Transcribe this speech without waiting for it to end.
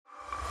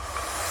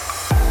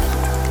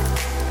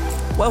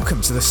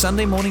Welcome to the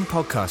Sunday morning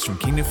podcast from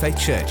Kingdom Faith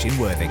Church in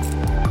Worthing.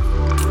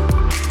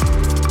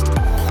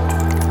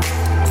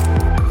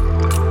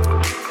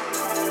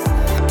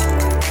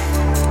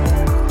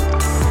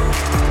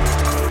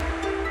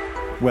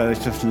 Well,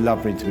 it's just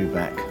lovely to be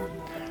back.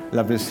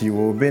 Lovely to see you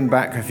all. We've been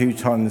back a few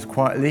times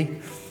quietly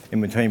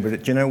in between,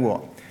 but do you know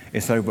what?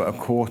 It's over a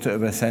quarter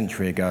of a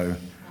century ago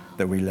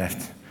that we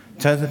left.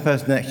 Turn to the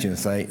person next to you and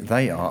say,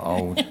 they are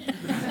old.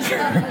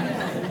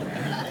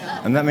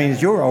 And that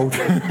means you're old.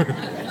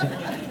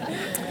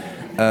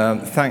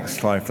 Thanks,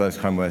 Clive, for those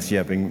kind words.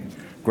 Yeah, I've been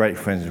great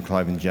friends with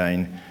Clive and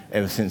Jane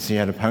ever since he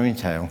had a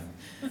ponytail.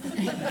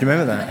 Do you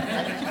remember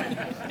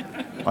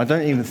that? I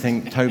don't even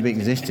think Toby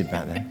existed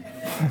back then.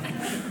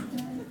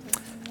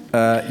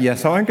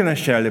 So I'm going to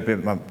share a little bit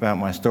about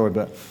my story,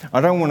 but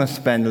I don't want to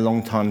spend a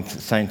long time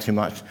saying too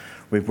much.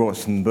 We've brought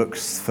some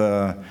books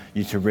for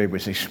you to read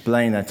which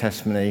explain our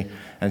testimony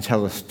and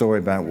tell the story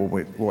about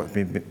what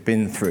we've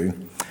been through.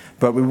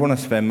 But we want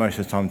to spend most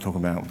of the time talking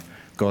about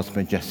God's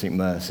majestic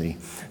mercy.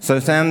 So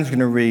Sam's going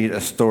to read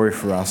a story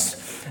for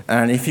us.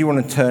 And if you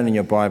want to turn in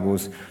your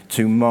Bibles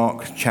to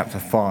Mark chapter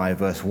 5,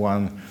 verse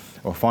 1,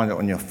 or find it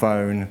on your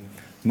phone,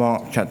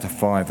 Mark chapter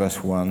 5,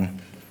 verse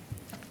 1.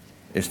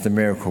 It's the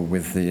miracle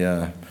with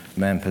the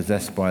man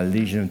possessed by a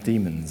legion of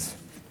demons.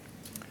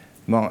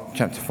 Mark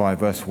chapter 5,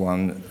 verse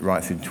 1,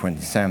 right through to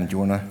 20. Sam, do you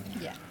want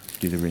to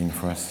do the reading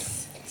for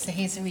us? So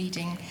here's the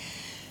reading.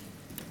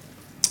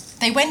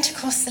 They went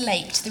across the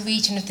lake to the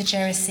region of the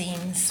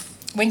Gerasenes.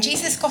 When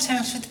Jesus got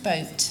out of the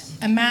boat,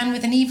 a man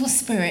with an evil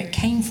spirit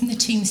came from the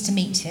tombs to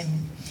meet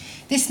him.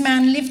 This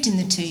man lived in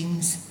the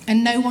tombs,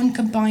 and no one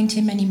could bind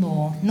him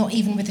anymore, not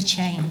even with a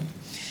chain.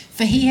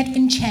 For he had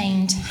been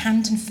chained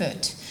hand and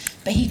foot,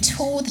 but he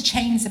tore the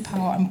chains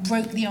apart and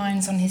broke the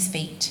irons on his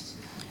feet.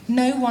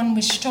 No one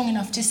was strong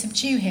enough to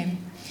subdue him.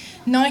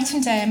 Night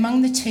and day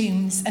among the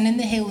tombs and in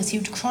the hills he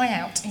would cry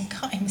out and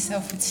cut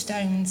himself with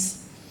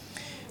stones.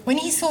 When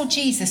he saw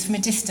Jesus from a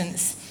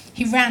distance,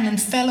 he ran and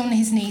fell on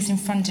his knees in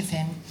front of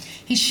him.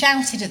 He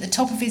shouted at the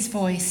top of his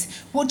voice,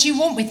 "What do you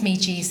want with me,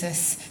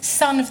 Jesus,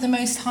 Son of the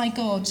Most High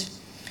God?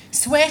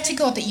 Swear to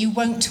God that you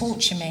won't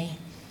torture me."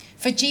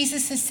 For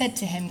Jesus had said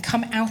to him,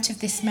 "Come out of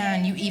this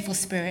man, you evil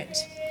spirit."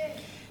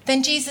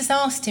 Then Jesus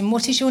asked him,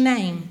 "What is your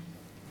name?"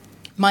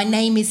 "My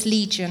name is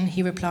Legion,"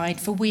 he replied,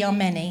 "for we are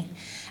many."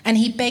 And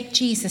he begged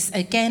Jesus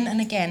again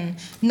and again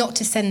not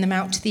to send them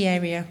out to the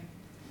area.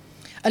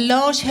 A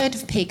large herd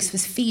of pigs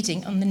was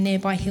feeding on the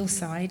nearby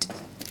hillside.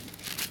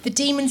 The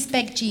demons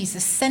begged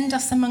Jesus, "Send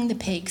us among the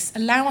pigs,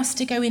 allow us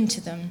to go into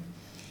them."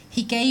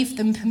 He gave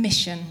them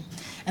permission,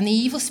 and the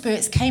evil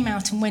spirits came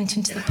out and went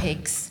into the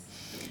pigs.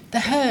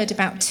 The herd,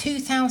 about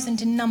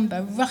 2,000 in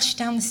number, rushed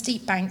down the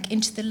steep bank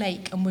into the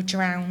lake and were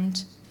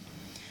drowned.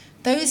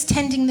 Those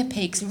tending the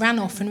pigs ran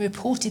off and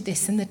reported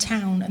this in the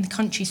town and the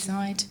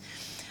countryside,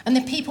 and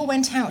the people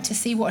went out to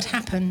see what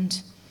had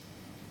happened.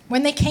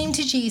 When they came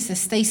to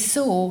Jesus, they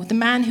saw the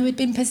man who had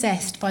been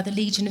possessed by the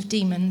legion of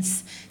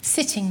demons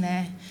sitting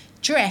there,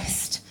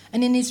 dressed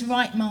and in his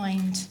right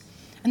mind,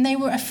 and they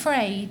were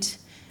afraid.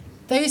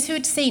 Those who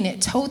had seen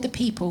it told the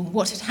people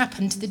what had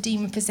happened to the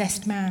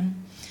demon-possessed man,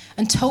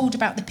 and told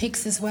about the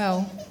pigs as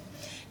well.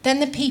 Then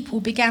the people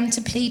began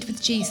to plead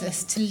with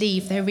Jesus to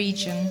leave their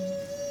region.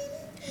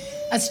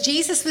 As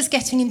Jesus was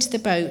getting into the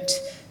boat,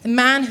 the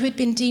man who had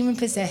been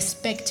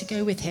demon-possessed begged to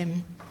go with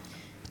him.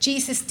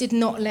 Jesus did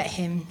not let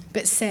him,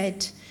 but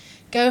said,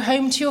 "Go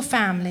home to your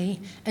family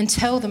and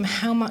tell them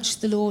how much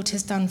the Lord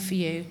has done for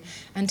you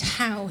and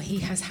how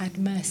he has had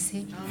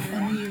mercy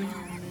on you."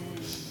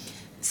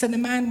 So the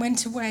man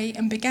went away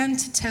and began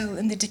to tell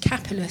in the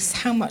Decapolis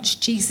how much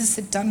Jesus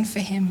had done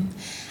for him,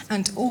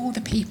 and all the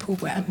people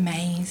were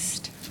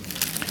amazed.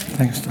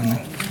 Thanks,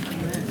 Donna.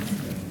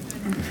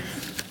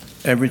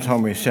 Every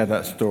time we share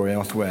that story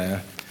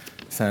elsewhere,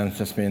 Sam's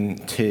just been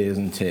tears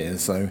and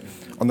tears. So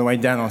on the way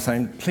down, I was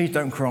saying, please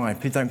don't cry.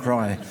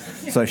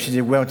 So she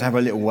did well to have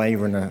a little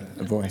waver in her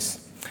voice.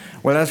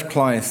 Well, as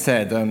Clive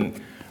said,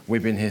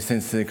 we've been here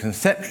since the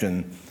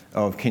conception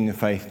of Kingdom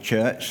Faith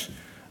Church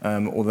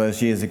all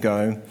those years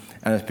ago,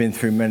 and it's been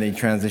through many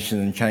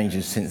transitions and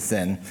changes since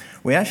then.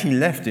 We actually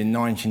left in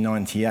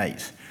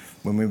 1998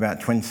 when we were about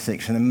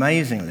 26, and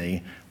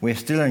amazingly, we're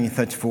still only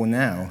 34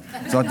 now.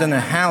 So I don't know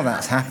how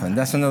that's happened.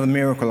 That's another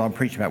miracle I'll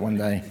preach about one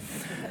day.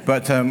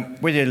 But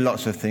we did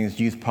lots of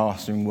things, youth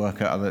pastoring work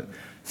at other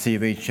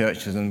CV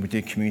churches, and we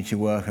did community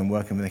work and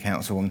working with the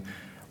council. And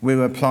we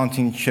were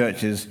planting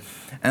churches.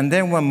 And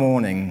then one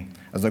morning,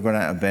 as I got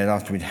out of bed,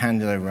 after we'd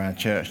handed over our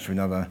church to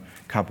another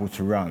couple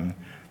to run,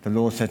 the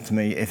Lord said to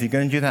me, "If you're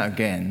going to do that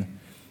again,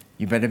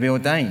 you better be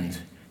ordained."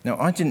 Now,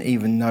 I didn't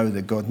even know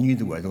that God knew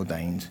the word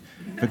ordained,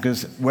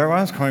 because where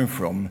I was coming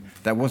from,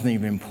 that wasn't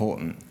even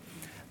important.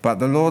 But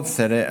the Lord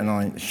said it, and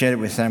I shared it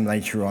with Sam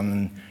later on,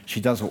 and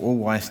she does what all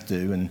wives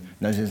do and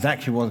knows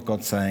exactly what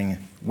God's saying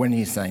when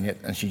he's saying it,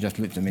 and she just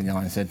looked at me in the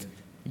eye and said,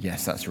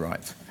 "Yes, that's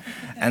right."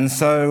 And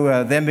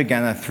so then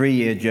began a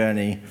 3-year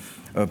journey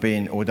of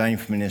being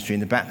ordained for ministry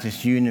in the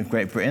Baptist Union of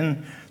Great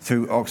Britain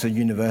through Oxford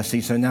University.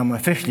 So now I'm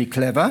officially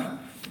clever,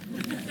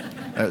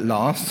 at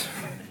last.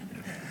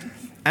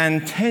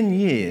 And 10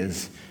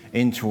 years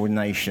into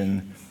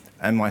ordination,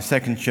 and my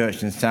second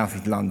church in South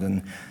East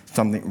London,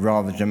 something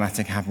rather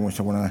dramatic happened, which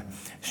I want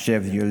to share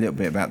with you a little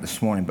bit about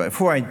this morning. But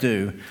before I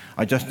do,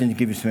 I just need to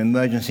give you some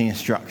emergency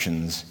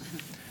instructions.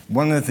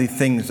 One of the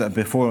things that have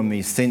befallen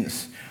me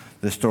since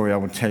the story I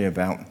will tell you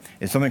about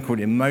is something called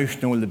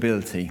emotional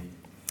lability.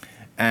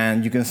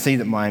 And you can see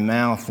that my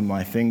mouth and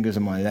my fingers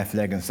and my left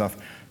leg and stuff,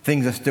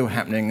 things are still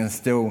happening and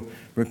still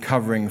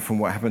recovering from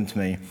what happened to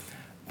me.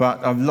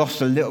 But I've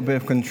lost a little bit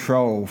of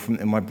control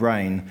in my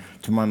brain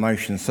to my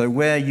emotions. So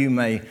where you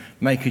may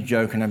make a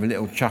joke and have a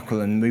little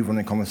chuckle and move on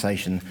in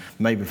conversation,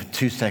 maybe for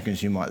 2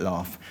 seconds you might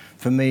laugh.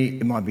 For me,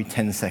 it might be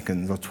 10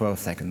 seconds or 12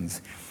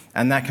 seconds.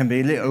 And that can be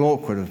a little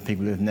awkward with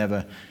people who've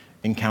never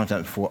encountered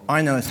that before.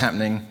 I know it's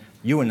happening,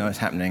 you will know it's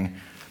happening,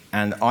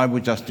 and I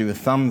would just do a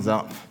thumbs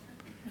up.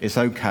 It's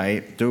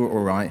okay, do it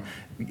all right.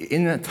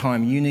 In that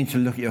time, you need to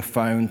look at your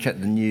phone, check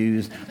the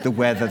news, the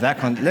weather, that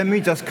kind of, let me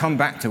just come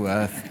back to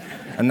earth,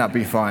 and that'll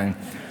be fine.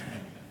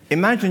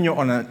 Imagine you're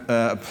on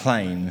a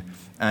plane,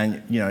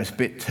 and it's a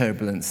bit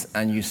turbulence,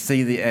 and you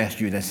see the air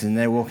stewardess, and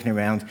they're walking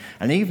around,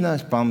 and even though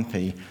it's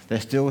bumpy,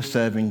 they're still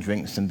serving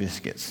drinks and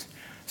biscuits,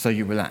 so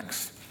you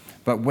relax.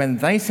 But when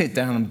they sit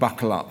down and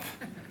buckle up,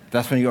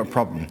 that's when you've got a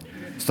problem.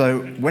 So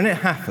when it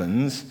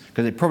happens,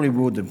 because it probably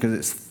will do, because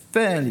it's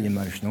fairly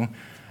emotional,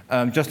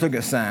 just look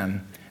at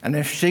Sam, and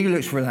if she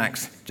looks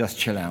relaxed, just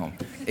chill out.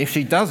 If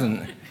she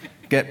doesn't,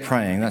 get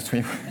praying. That's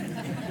when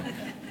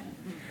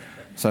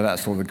So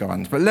that's all the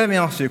guidance. But let me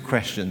ask you a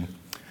question,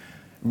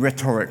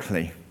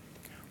 rhetorically.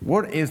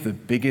 What is the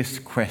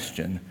biggest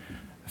question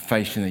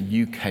facing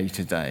the UK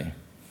today?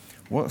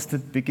 What's the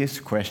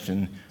biggest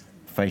question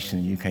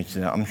facing the UK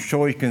today? I'm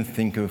sure you can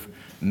think of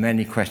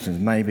many questions.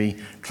 Maybe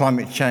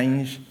climate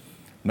change,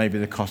 maybe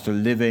the cost of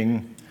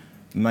living,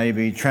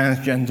 maybe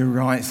transgender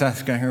rights,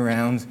 that's going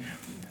around,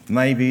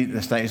 maybe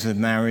the status of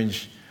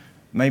marriage,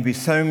 maybe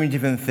so many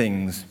different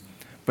things.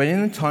 But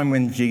in the time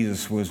when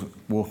Jesus was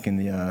walking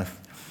the earth,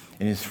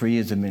 in his 3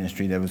 years of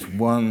ministry, there was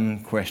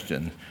one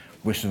question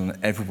which was on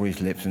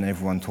everybody's lips and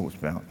everyone talked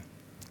about.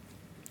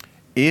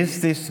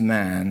 Is this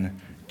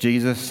man,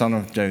 Jesus, son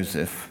of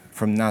Joseph,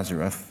 from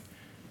Nazareth,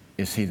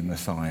 is he the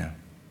Messiah?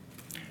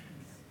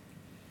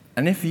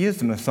 And if he is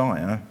the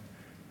Messiah,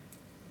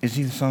 is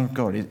he the Son of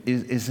God?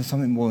 Is there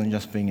something more than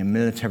just being a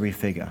military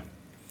figure?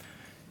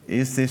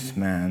 Is this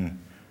man,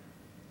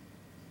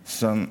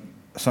 son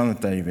of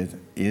David,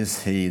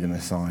 is he the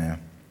Messiah?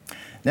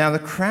 Now, the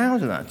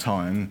crowd at that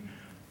time,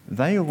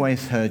 they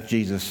always heard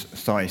Jesus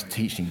start his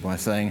teaching by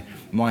saying,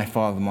 my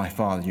Father, my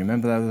Father. You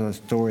remember those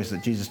stories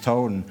that Jesus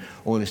told, and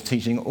all his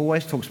teaching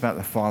always talks about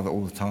the Father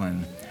all the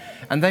time.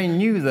 And they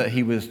knew that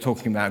he was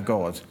talking about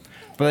God,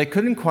 but they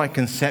couldn't quite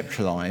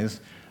conceptualize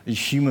a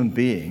human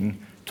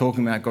being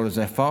talking about God as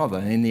their Father.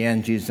 And in the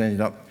end, Jesus ended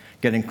up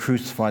getting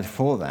crucified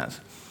for that.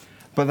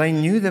 But they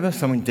knew there was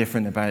something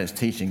different about his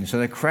teaching. So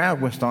the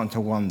crowd were starting to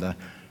wonder,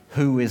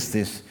 who is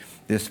this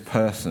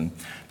person?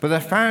 But the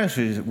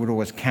Pharisees would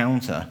always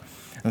counter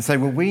and say,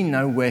 well, we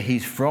know where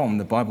he's from.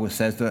 The Bible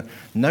says that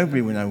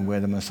nobody will know where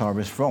the Messiah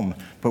is from.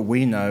 But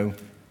we know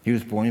he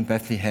was born in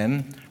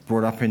Bethlehem,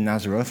 brought up in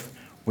Nazareth.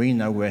 We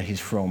know where he's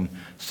from.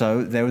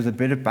 So there was a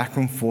bit of back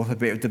and forth, a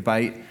bit of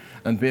debate,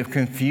 and a bit of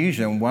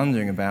confusion and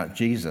wondering about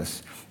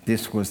Jesus.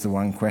 This was the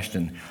one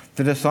question.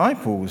 The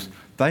disciples,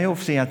 they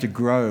obviously had to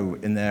grow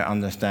in their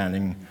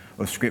understanding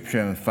of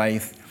Scripture and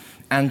faith.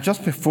 And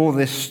just before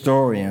this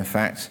story, in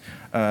fact,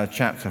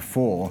 chapter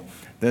 4,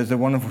 there's a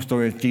wonderful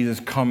story of Jesus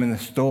calming the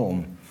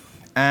storm.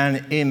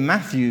 And in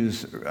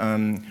Matthew's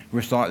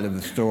recital of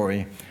the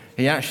story,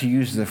 he actually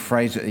uses a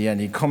phrase at the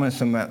end. He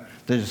comments on the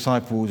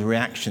disciples'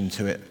 reaction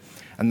to it.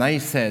 And they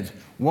said,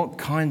 what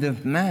kind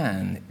of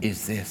man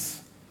is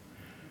this?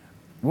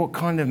 What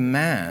kind of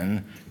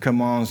man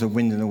commands the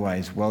wind and the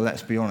waves? Well,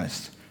 let's be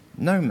honest.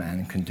 No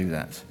man can do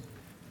that.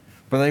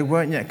 But they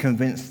weren't yet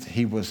convinced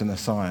he was the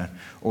Messiah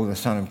or the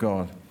Son of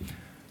God.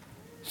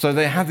 So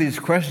they have these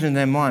questions in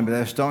their mind, but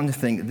they're starting to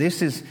think,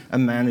 this is a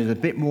man who's a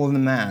bit more than a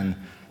man,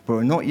 but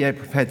we're not yet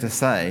prepared to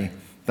say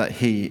that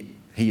he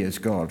is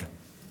God.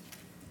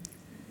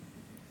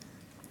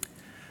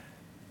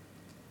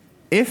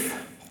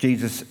 If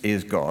Jesus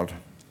is God,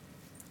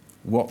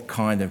 what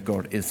kind of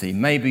God is he?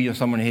 Maybe you're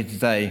someone here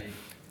today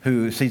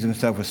who sees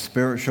himself as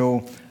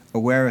spiritual,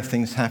 aware of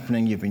things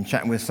happening. You've been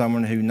chatting with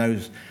someone who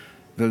knows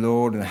the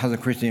Lord and has a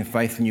Christian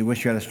faith, and you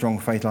wish you had a strong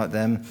faith like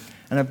them.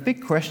 And a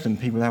big question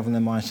people have in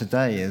their minds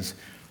today is,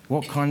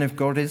 what kind of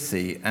God is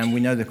he? And we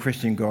know the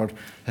Christian God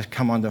has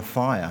come under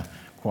fire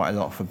quite a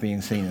lot for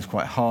being seen as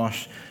quite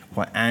harsh,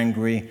 quite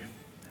angry.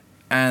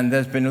 And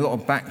there's been a lot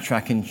of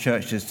backtrack in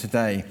churches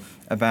today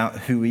about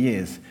who he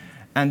is.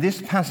 And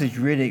this passage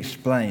really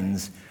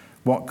explains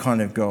what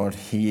kind of God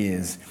he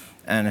is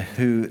and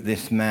who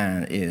this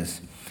man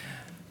is.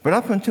 But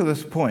up until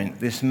this point,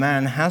 this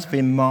man has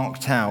been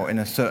marked out in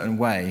a certain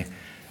way.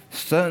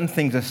 Certain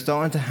things are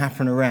starting to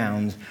happen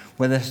around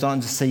where they're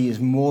starting to see he's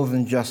more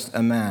than just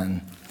a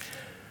man.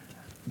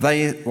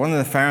 One of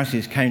the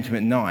Pharisees came to him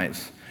at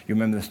night, you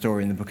remember the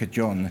story in the book of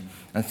John,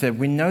 and said,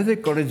 we know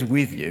that God is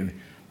with you,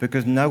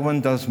 because no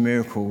one does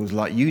miracles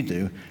like you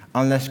do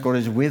unless God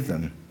is with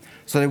them.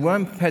 So they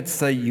weren't prepared to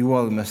say, you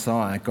are the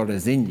Messiah, God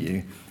is in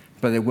you,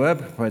 but they were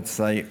prepared to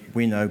say,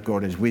 we know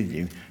God is with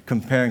you,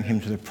 comparing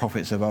him to the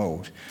prophets of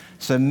old.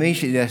 So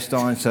immediately they're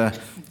starting to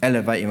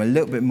elevate him a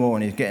little bit more,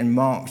 and he's getting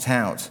marked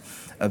out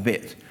a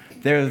bit.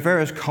 There are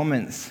various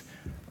comments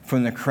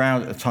from the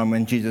crowd at the time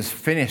when Jesus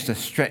finished a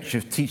stretch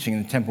of teaching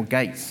in the temple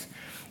gates.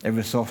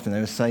 Every so often they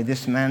would say,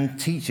 this man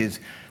teaches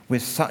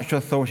with such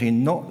authority,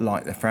 not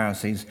like the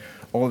Pharisees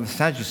or the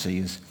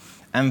Sadducees.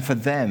 And for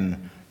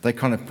them, they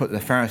kind of put the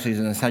Pharisees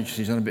and the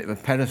Sadducees on a bit of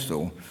a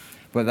pedestal.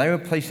 But they were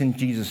placing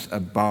Jesus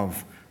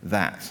above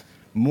that.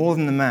 More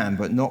than the man,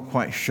 but not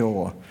quite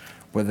sure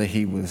whether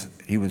he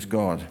was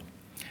God.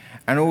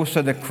 And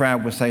also the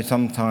crowd would say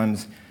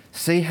sometimes,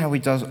 see how he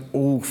does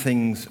all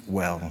things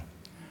well.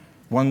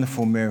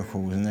 Wonderful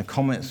miracles. And the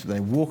comments,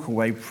 they walk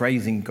away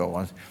praising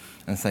God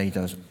and say he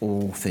does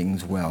all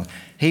things well.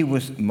 He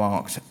was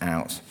marked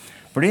out.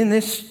 But in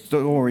this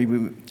story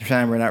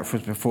Sam read out for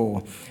us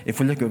before, if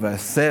we look at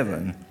verse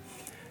 7,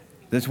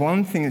 there's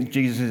one thing that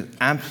Jesus is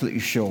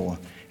absolutely sure.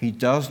 He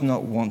does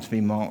not want to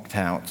be marked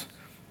out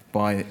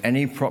by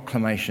any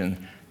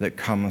proclamation that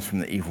comes from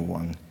the evil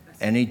one,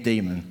 any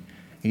demon.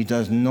 He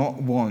does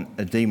not want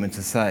a demon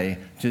to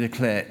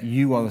declare,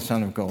 you are the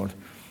Son of God.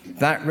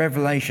 That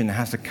revelation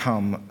has to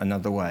come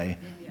another way,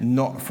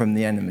 not from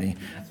the enemy.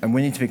 And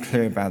we need to be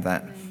clear about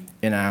that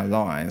in our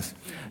lives.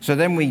 So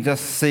then we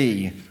just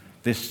see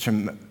this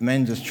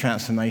tremendous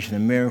transformation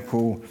and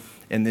miracle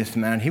in this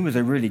man. He was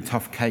a really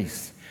tough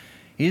case.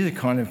 He's the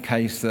kind of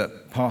case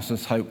that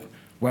pastors hope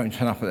won't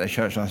turn up at their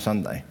church on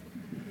Sunday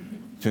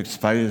to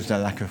expose their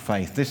lack of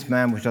faith. This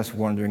man was just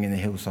wandering in the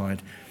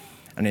hillside,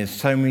 and there's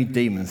so many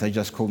demons, they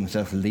just called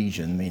themselves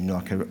legion, meaning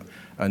like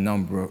a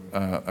number,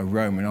 a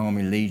Roman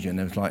army legion.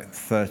 There was like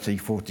 30,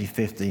 40,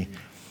 50,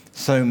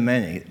 so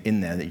many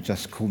in there that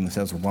just called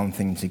themselves one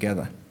thing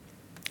together.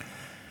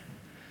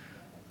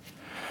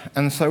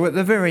 And so at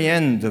the very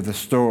end of the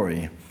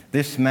story,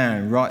 this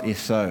man, rightly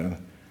so,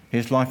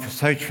 his life was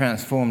so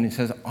transformed, he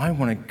says, I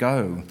want to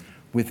go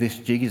with this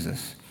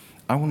Jesus.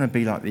 I want to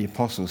be like the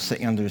apostles,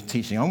 sitting under his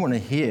teaching. I want to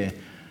hear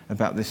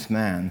about this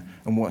man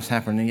and what's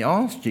happened. And he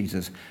asked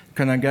Jesus,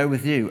 can I go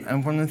with you?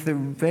 And one of the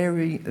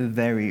very,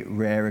 very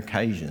rare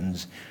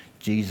occasions,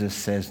 Jesus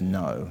says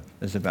no.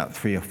 There's about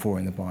 3 or 4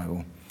 in the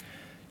Bible.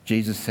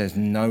 Jesus says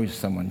no to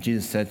someone.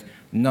 Jesus said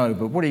no,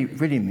 but what he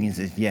really means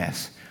is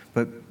yes.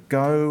 But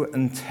go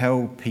and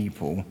tell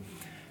people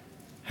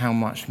how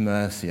much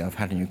mercy I've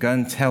had in you. Go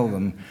and tell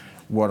them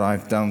what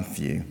I've done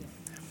for you.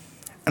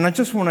 And I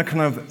just want to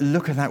kind of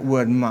look at that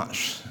word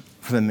much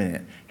for a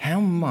minute. How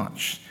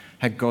much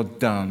had God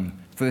done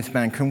for this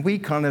man? Can we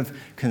kind of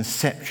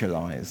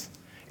conceptualize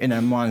in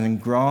our minds and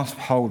grasp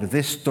hold of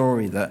this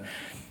story that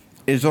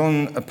is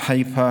on a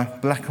paper,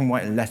 black and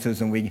white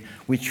letters, and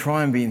we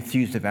try and be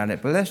enthused about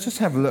it. But let's just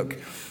have a look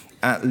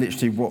at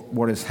literally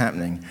what is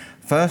happening.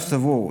 First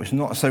of all, it's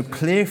not so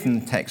clear from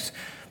the text,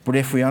 but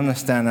if we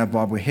understand our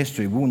Bible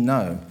history, we'll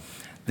know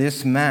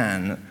this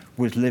man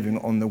was living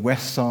on the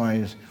west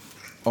side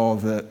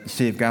of the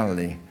Sea of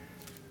Galilee.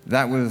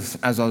 That was,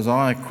 as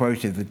Isaiah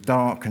quoted, the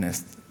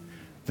darkness,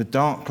 the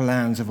dark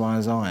lands of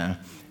Isaiah.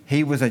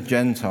 He was a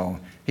Gentile.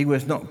 He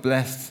was not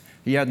blessed.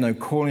 He had no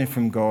calling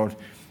from God.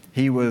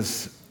 He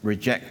was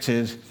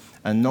rejected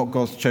and not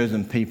God's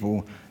chosen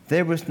people.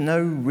 There was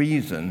no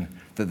reason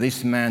that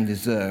this man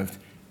deserved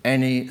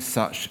any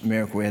such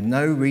miracle. We had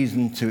no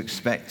reason to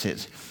expect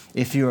it.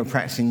 If you're a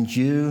practicing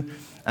Jew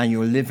and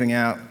you're living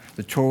out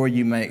the Torah,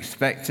 you may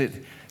expect it.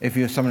 If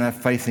you're someone who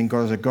has faith in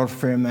God as a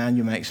God-fearing man,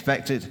 you may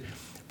expect it.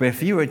 But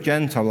if you were a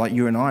Gentile like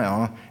you and I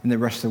are in the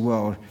rest of the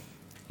world,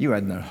 you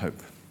had no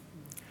hope.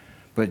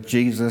 But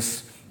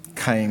Jesus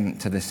came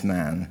to this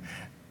man,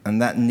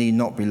 and that need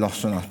not be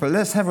lost on us. But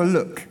let's have a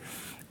look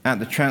at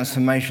the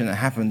transformation that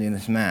happened in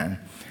this man.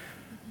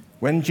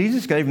 When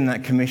Jesus gave him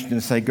that commission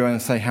to say, go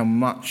and say how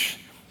much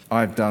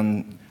I've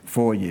done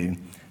for you,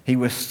 he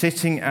was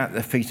sitting at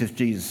the feet of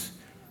Jesus.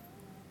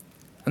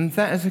 And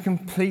that is a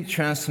complete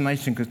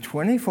transformation, because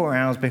 24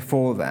 hours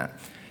before that,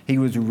 he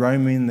was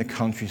roaming the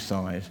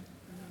countryside.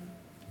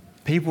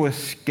 People were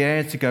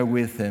scared to go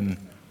with him.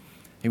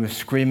 He was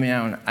screaming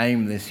out and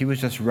aimless. He was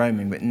just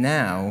roaming. But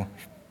now,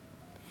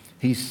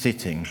 he's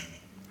sitting.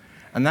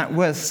 And that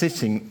word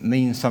sitting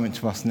means something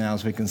to us now,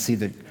 as we can see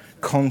the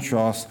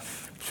contrast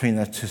between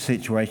the two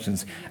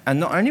situations. And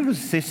not only was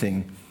he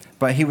sitting,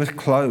 but he was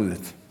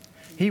clothed.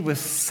 He was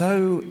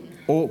so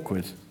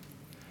awkward,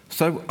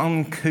 so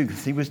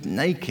uncouth. He was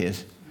naked.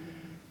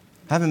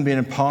 Having been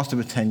a pastor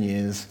for 10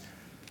 years,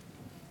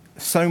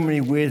 so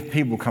many weird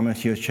people come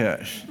into your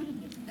church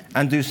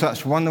and do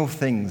such wonderful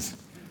things.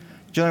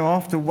 Do you know,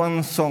 after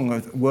one song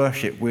of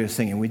worship we were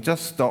singing, we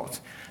just stopped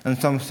and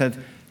someone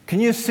said, can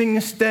you sing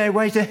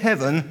Stairway to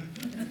Heaven?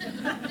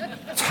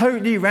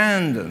 Totally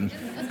random,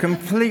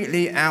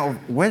 completely out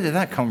of, where did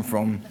that come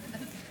from?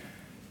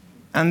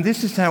 And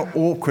this is how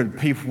awkward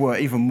people were,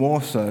 even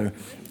more so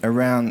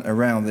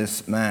around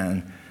this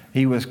man.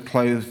 He was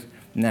clothed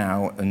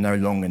now and no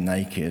longer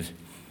naked.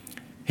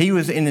 He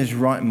was in his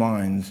right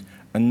mind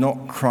and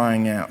not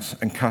crying out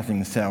and cutting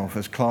himself.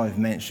 As Clive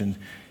mentioned,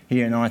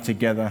 he and I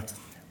together,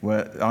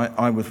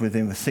 I was with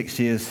him for 6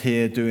 years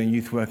here doing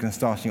youth work and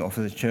starting off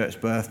as a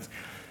church birth.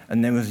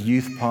 And then was a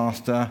youth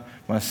pastor,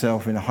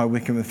 myself in High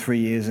Wycombe for 3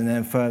 years, and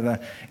then further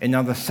in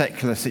other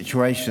secular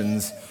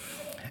situations.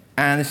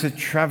 And it's a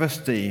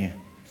travesty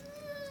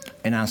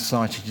in our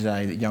society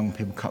today that young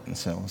people cut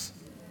themselves.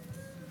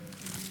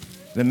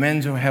 The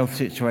mental health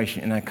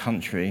situation in our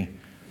country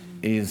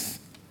is,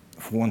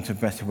 for want of a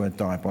better word,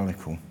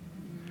 diabolical.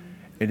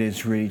 It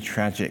is really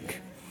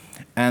tragic.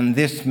 And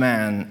this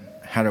man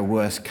had a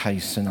worst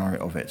case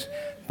scenario of it,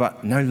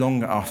 but no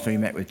longer after he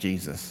met with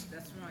Jesus.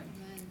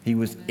 He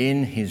was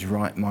in his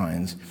right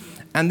mind.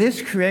 And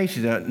this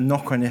created a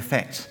knock-on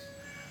effect,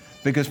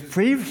 because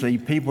previously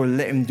people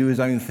let him do his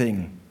own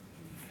thing.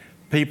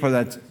 People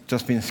had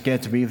just been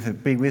scared to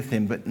be with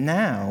him, but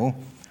now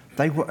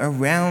they were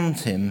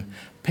around him.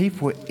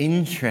 People were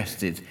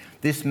interested.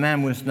 This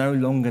man was no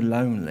longer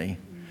lonely.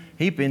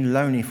 He'd been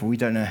lonely for we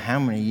don't know how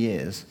many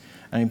years,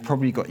 and he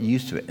probably got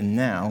used to it. And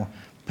now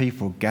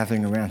people were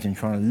gathering around him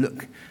trying to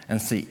look and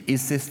see,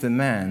 is this the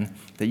man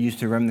that used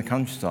to roam the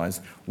countryside?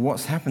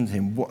 What's happened to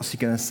him? What's he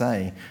going to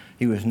say?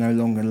 He was no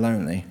longer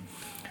lonely.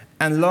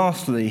 And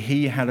lastly,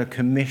 he had a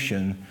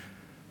commission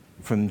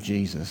from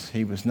Jesus.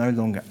 He was no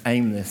longer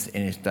aimless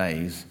in his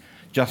days,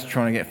 just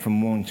trying to get from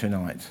morning to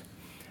night.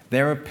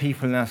 There are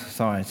people in our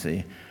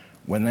society,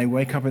 when they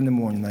wake up in the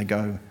morning, they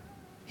go,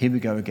 here we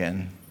go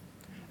again.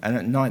 And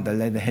at night, they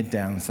lay their head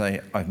down and say,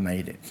 I've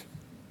made it.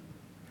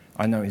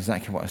 I know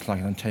exactly what it's like,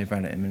 and I'll tell you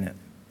about it in a minute.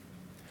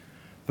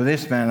 But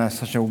this man has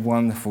such a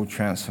wonderful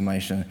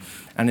transformation,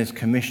 and his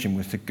commission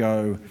was to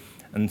go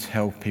and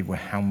tell people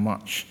how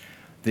much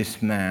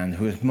this man,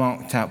 who was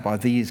marked out by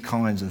these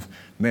kinds of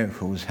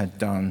miracles, had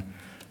done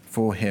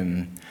for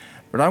him.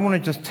 But I want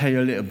to just tell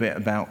you a little bit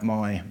about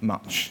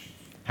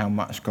how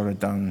much God had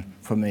done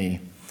for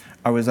me.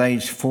 I was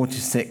aged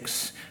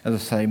 46, as I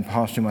say,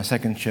 pastoring my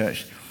second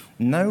church.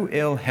 No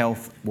ill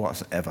health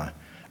whatsoever.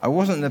 I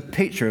wasn't the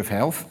picture of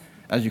health,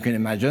 as you can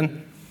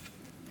imagine,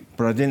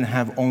 but I didn't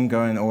have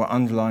ongoing or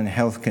underlying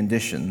health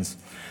conditions.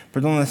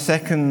 But on the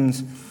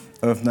 2nd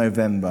of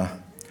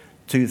November,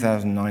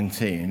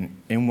 2019,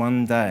 in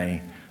one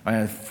day, I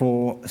had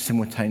 4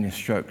 simultaneous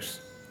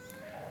strokes.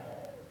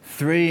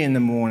 3 in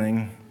the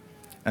morning,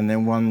 and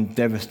then 1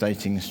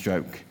 devastating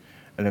stroke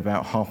at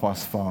about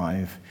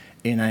 5:30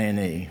 in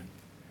A&E.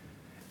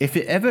 If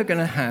you're ever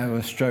going to have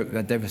a stroke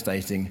that's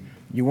devastating,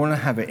 you want to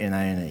have it in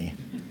A&E.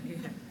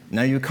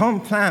 Now, you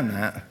can't plan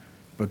that,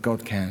 but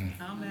God can.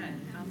 Amen.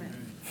 Amen.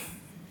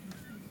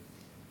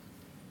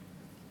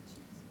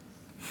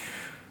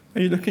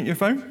 Are you looking at your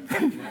phone?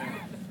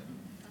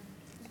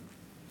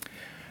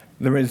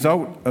 The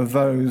result of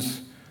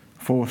those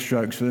 4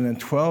 strokes, within a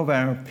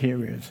 12-hour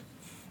period,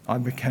 I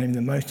became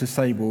the most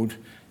disabled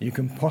you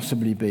can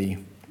possibly be.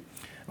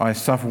 I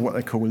suffer what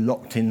they call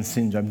locked-in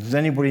syndrome. Has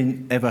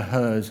anybody ever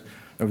heard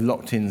of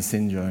locked-in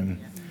syndrome?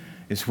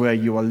 It's where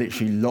you are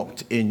literally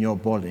locked in your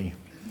body.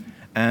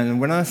 And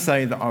when I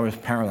say that I was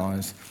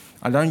paralysed,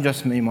 I don't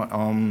just mean my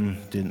arm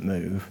didn't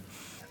move.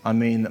 I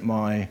mean that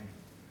my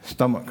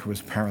stomach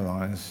was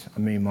paralysed. I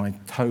mean my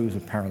toes were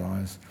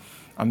paralysed.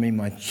 I mean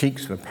my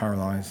cheeks were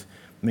paralysed.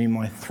 I mean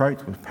my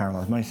throat was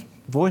paralysed. My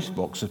voice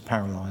box was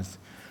paralysed.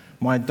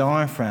 My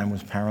diaphragm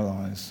was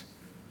paralysed.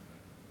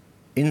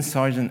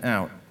 Inside and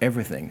out,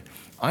 everything.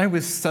 I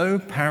was so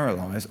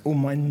paralysed, all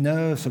my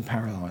nerves were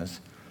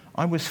paralysed.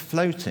 I was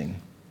floating.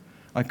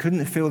 I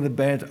couldn't feel the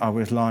bed I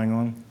was lying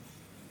on,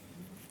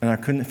 and I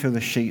couldn't feel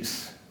the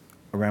sheets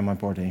around my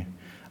body.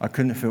 I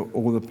couldn't feel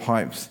all the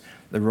pipes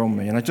that were on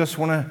me. And I just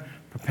want to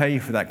prepare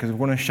you for that, because I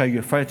want to show you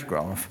a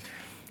photograph.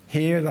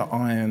 Here that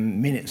I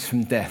am minutes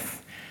from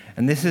death.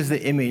 And this is the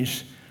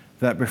image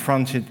that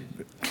befronted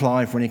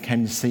Clive when he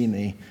came to see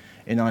me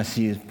in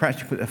ICU.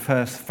 Perhaps you put the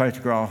first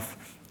photograph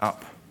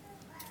up.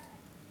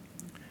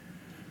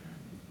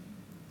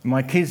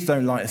 My kids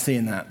don't like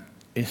seeing that.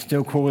 It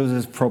still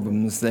causes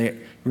problems. They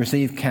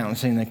receive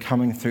counselling, they're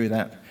coming through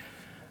that.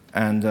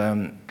 And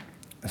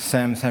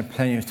Sam's had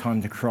plenty of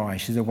time to cry.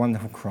 She's a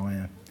wonderful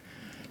crier.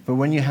 But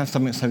when you have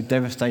something so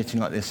devastating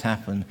like this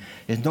happen,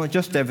 it's not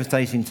just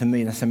devastating to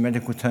me, that's a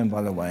medical term,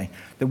 by the way.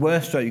 The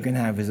worst stroke you can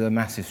have is a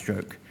massive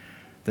stroke.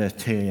 There's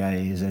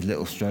TIAs, there's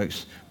little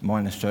strokes,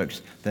 minor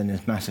strokes, then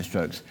there's massive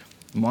strokes.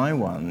 My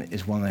one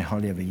is one I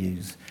hardly ever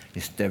use.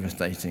 It's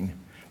devastating.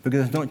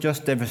 Because it's not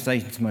just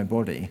devastating to my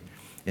body,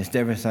 it's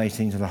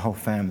devastating to the whole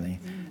family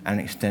and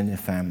extended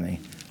family.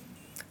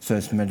 So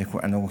it's medical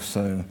and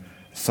also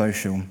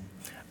social.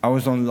 I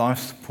was on life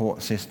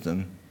support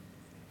system.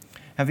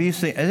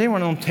 Has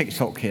anyone on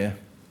TikTok here?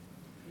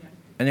 Yeah.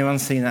 Anyone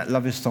seen that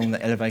lovely song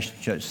that Elevation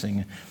Church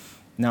sing?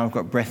 Now I've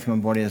got breath in my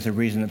body, there's a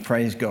reason to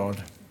praise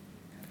God.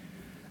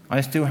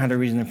 I still had a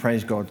reason to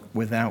praise God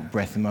without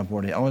breath in my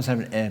body. I was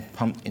having air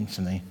pumped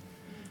into me,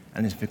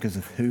 and it's because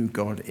of who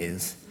God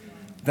is.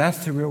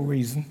 That's the real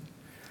reason.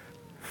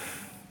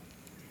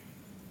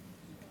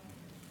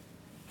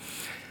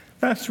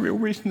 That's the real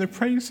reason to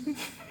praise Him.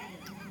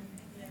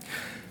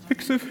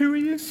 Because of who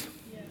he is.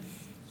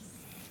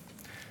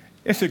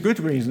 It's a good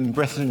reason,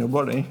 breath in your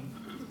body,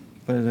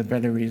 but the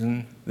better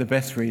reason, the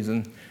best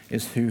reason,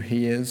 is who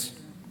he is.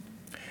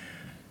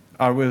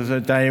 I was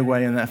a day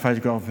away in that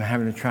photograph from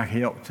having a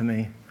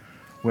tracheotomy,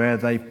 where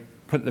they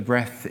put the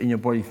breath in your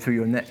body through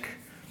your neck,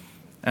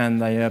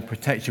 and they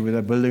protect you with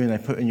a balloon they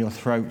put in your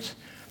throat,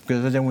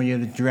 because they don't want you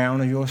to drown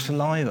of your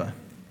saliva.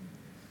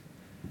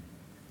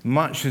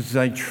 Much as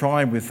they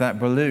try with that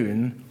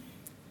balloon,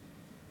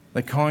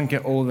 they can't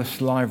get all the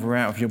saliva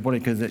out of your body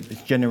because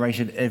it's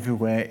generated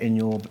everywhere in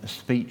your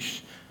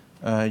speech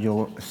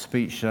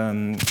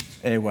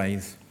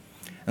airways.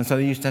 And so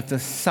they used to have to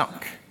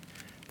suck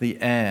the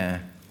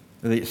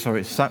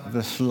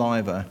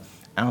saliva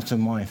out of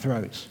my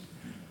throat.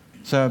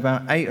 So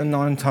about 8 or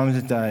 9 times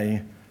a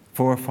day,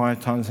 4 or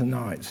 5 times a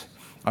night,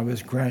 I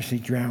was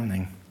gradually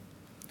drowning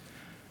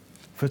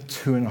for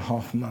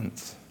 2.5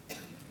 months.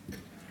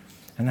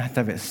 And I had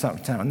to have it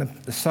sucked out. And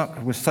the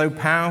suck was so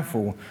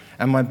powerful,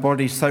 and my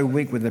body so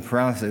weak with the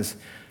paralysis,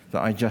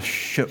 that I just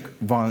shook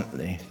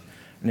violently.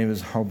 And it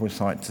was a horrible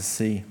sight to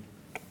see.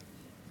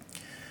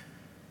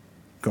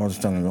 God's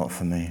done a lot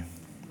for me.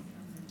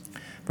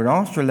 But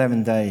after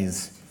 11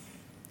 days,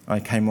 I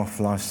came off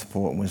life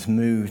support and was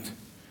moved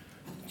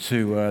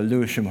to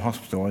Lewisham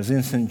Hospital. I was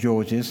in St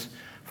George's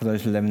for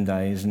those 11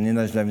 days, and in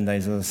those 11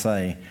 days, as I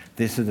say,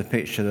 this is the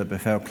picture that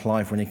befell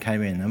Clive when he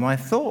came in. And my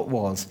thought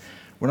was,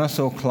 when I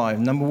saw Clive,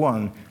 number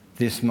one,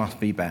 this must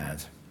be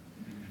bad.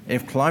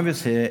 If Clive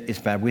is here, it's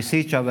bad. We see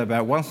each other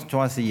about once or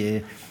twice a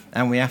year,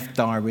 and we have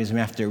diaries, and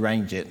we have to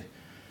arrange it.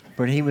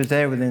 But he was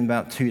there within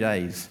about 2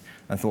 days.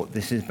 I thought,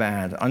 this is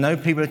bad. I know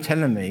people are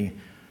telling me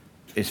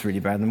it's really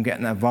bad, and I'm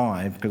getting that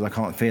vibe because I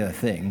can't feel a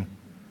thing.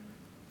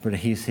 But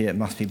he's here, it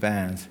must be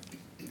bad.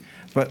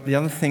 But the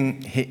other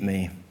thing hit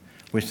me,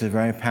 which is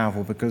very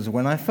powerful, because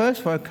when I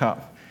first woke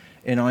up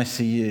in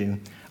ICU,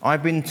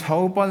 I've been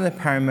told by the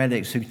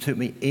paramedics who took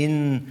me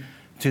in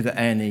to the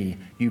A&E,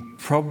 you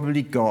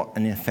probably got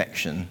an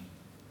infection.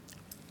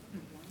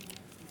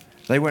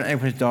 They weren't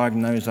able to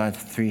diagnose I had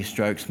 3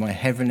 strokes. My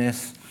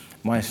heaviness,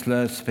 my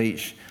slurred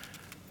speech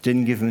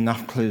didn't give them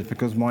enough clues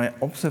because my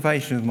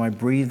observation of my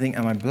breathing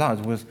and my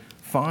blood was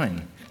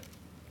fine,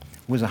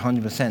 was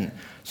 100%.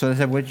 So they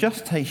said, we'll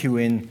just take you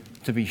in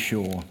to be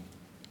sure.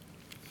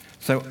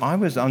 So I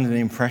was under the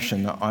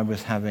impression that I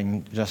was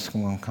having just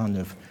one kind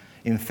of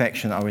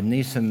infection. I would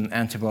need some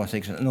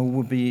antibiotics and all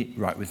would be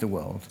right with the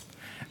world.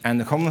 And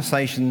the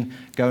conversation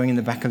going in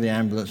the back of the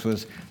ambulance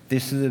was,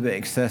 this is a bit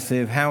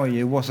excessive. How are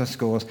you? What's the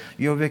scores?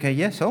 You're okay?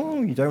 Yes.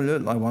 Oh, you don't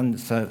look like one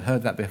that's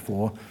heard that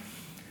before.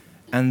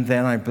 And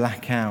then I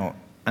black out.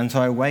 And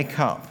so I wake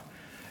up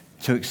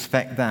to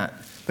expect that.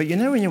 But you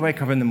know when you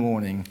wake up in the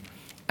morning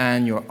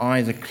and your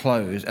eyes are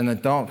closed and the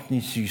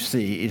darkness you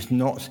see is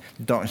not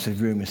the darkness of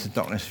the room, it's the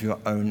darkness of your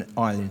own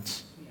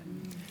eyelids.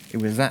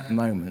 It was that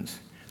moment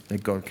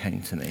that God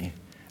came to me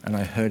and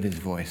I heard his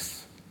voice.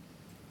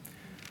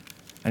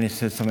 And he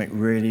said something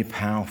really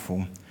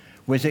powerful,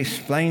 which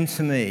explained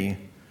to me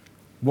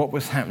what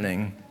was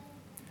happening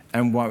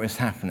and why it was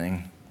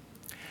happening.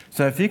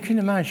 So if you can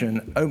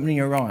imagine opening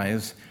your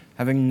eyes,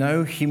 having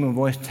no human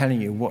voice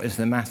telling you what is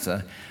the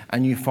matter,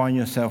 and you find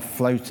yourself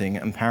floating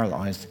and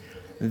paralyzed,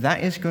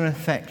 that is going to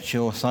affect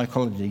your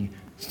psychology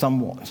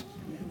somewhat.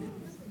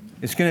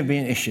 It's going to be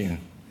an issue.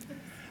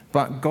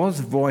 But God's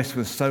voice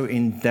was so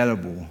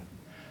indelible,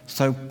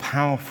 so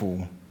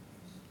powerful,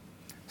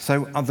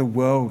 so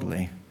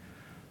otherworldly,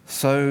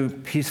 so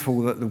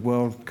peaceful that the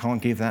world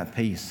can't give that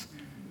peace.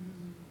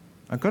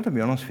 I've got to be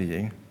honest with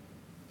you,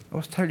 I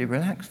was totally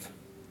relaxed.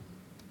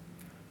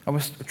 I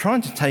was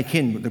trying to take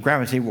in the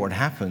gravity of what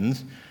had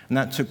happened, and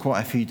that took quite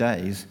a few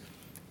days,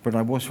 but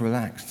I was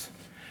relaxed.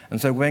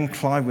 And so when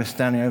Clive was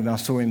standing over me, I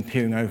saw him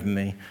peering over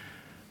me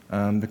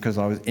because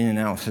I was in and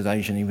out of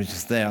sedation. He was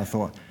just there. I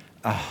thought,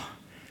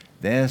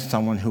 there's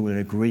someone who will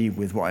agree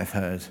with what I've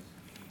heard.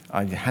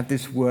 I had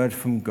this word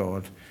from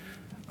God.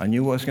 I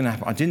knew what was going to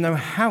happen. I didn't know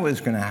how it was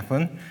going to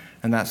happen,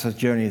 and that's the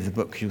journey of the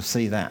book. You'll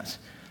see that.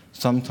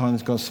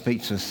 Sometimes God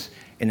speaks to us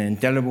in an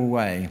indelible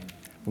way,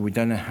 but we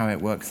don't know how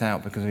it works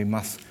out because we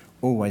must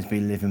always be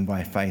living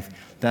by faith.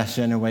 That's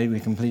the only way we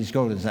can please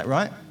God. Is that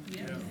right?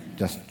 Yeah.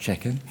 Just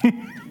checking.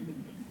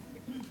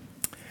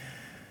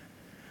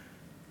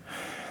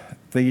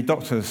 The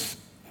doctors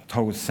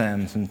told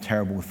Sam some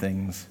terrible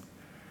things,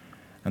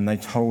 and they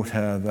told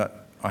her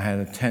that I had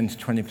a 10 to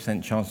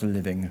 20% chance of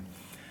living,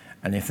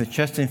 and if the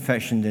chest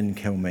infection didn't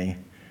kill me,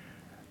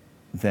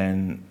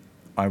 then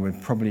I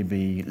would probably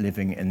be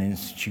living in an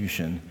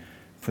institution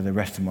for the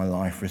rest of my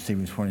life,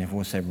 receiving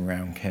 24/7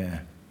 round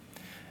care.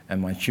 And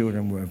my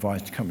children were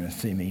advised to come and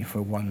see me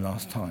for one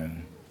last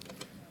time.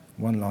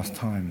 One last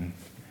time.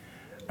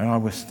 And I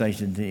was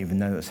stated and didn't even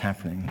know that's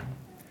happening.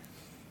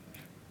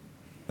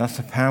 That's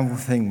a powerful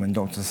thing when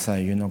doctors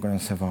say you're not going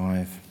to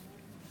survive.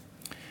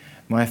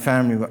 My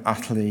family were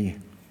utterly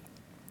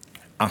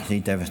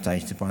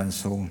devastated by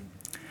this all.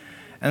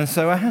 And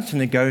so I had to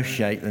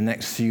negotiate the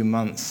next few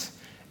months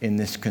in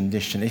this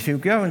condition. If you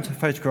go into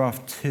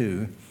photograph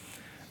 2,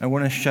 I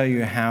want to show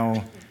you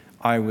how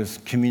I was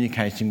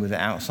communicating with the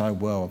outside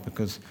world,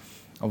 because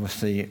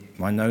obviously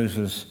my nose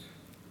was,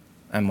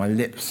 and my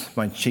lips,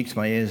 my cheeks,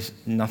 my ears,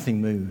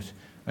 nothing moved.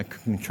 I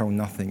could control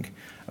nothing,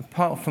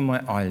 apart from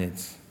my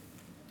eyelids.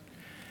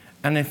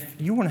 And if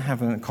you want to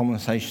have a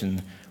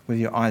conversation with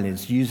your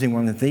eyelids using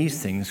one of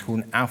these things called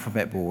an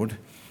alphabet board,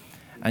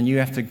 and you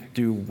have to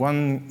do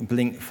 1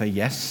 blink for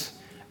yes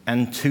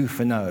and 2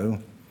 for no,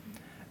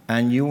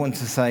 and you want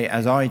to say,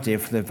 as I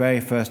did for the very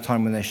first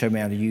time when they showed me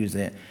how to use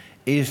it,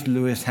 is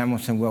Lewis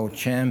Hamilton world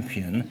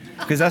champion?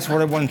 Because that's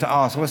what I wanted to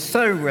ask. I was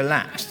so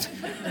relaxed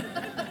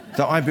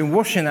that I'd been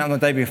watching that on the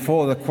day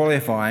before the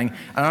qualifying,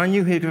 and I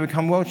knew he could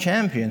become world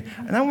champion,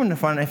 and I wanted to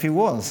find out if he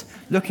was.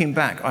 Looking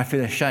back, I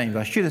feel ashamed.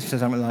 I should have said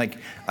something like,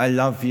 I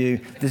love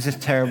you, this is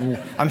terrible,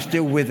 I'm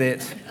still with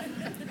it.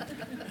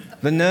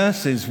 The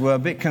nurses were a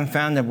bit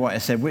confounded by what I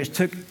said, which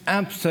took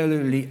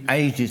absolutely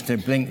ages to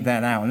blink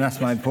that out, and that's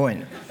my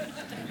point.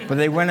 But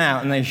they went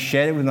out and they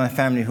shared it with my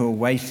family who were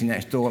waiting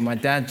next door, and my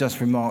dad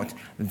just remarked,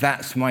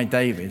 that's my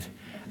David.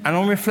 And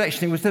on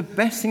reflection, it was the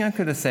best thing I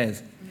could have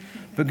said,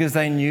 because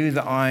they knew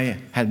that I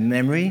had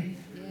memory,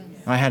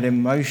 I had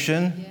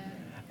emotion,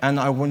 and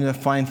I wanted to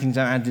find things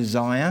out I had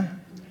desire.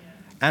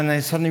 And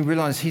they suddenly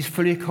realized he's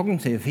fully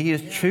cognitive. He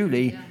is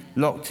truly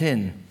locked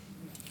in.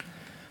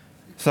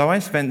 So I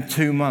spent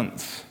 2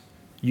 months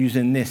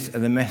using this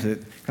as a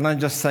method. Can I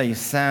just say,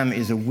 Sam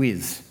is a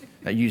whiz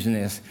at using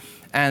this.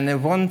 And there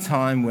was one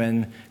time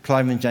when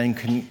Clive and Jane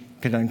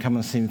could only come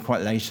and see me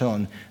quite late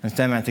on, and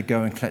Sam had to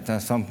go and collect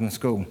our son from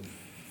school.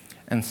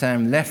 And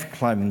Sam left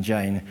Clive and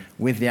Jane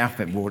with the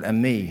alphabet board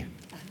and me,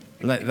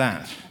 like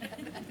that,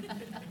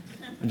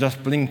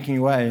 just blinking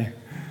away.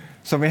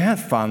 So we had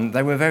fun.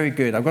 They were very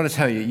good. I've got to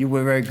tell you, you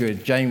were very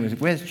good. Jane was,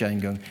 where's Jane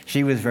gone?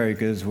 She was very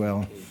good as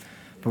well.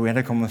 But we had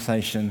a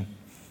conversation,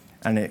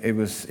 and it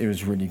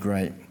was really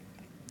great.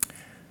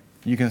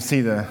 You can see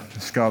the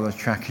scarlet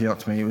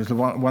tracheotomy. It was a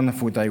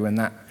wonderful day when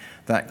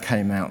that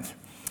came out.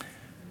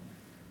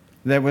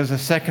 There was a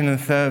second and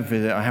third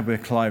visit I had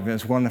with Clive. It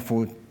was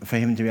wonderful for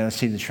him to be able to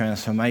see the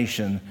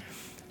transformation,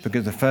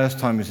 because the first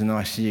time was in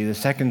ICU, the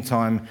second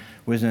time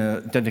was in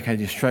a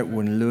dedicated stroke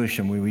ward in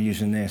Lewisham. We were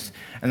using this,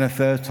 and the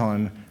third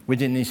time we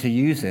didn't need to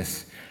use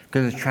this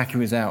because the trachea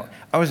was out.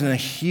 I was in a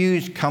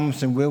huge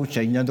cumbersome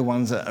wheelchair, you know, the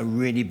ones that are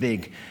really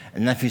big,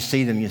 and if you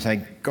see them you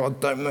say, God,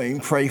 don't make me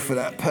pray for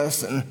that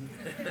person.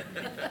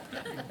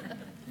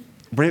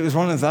 But it was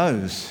one of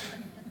those.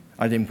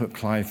 I didn't put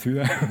Clive through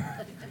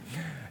that.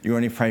 You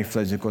only pray for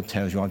those that God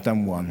tells you. I've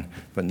done one,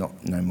 but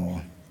no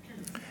more.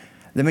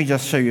 Let me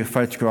just show you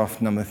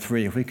photograph number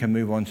 3. If we can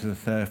move on to the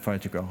third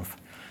photograph.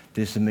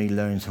 This is me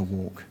learning to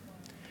walk.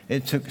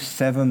 It took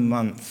 7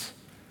 months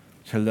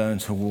to learn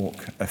to walk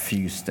a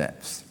few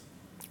steps.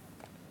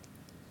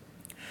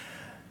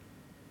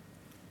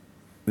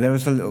 There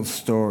was a little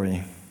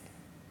story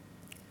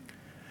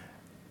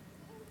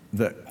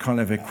that kind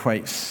of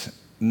equates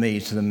me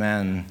to the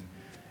man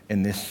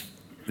in this,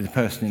 the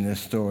person in this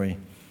story.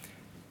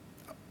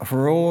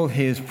 For all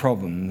his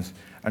problems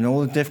and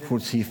all the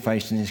difficulties he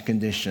faced in his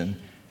condition,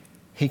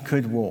 he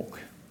could walk.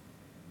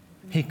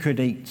 He could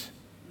eat.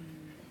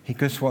 He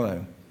could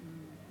swallow.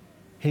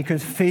 He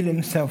could feel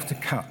himself to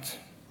cut.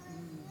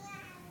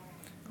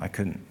 I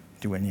couldn't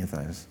do any of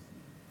those.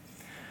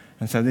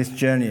 And so this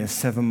journey of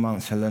 7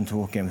 months to learn to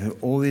walk again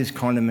with all these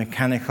kind of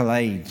mechanical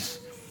aids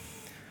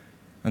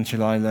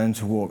until I learned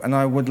to walk. And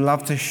I would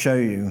love to show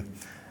you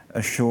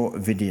a short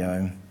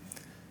video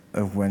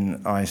of when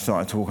I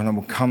started to walk, and I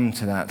will come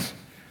to that.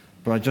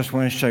 But I just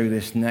want to show you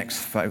this next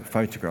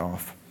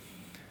photograph.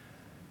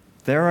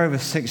 There are over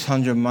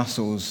 600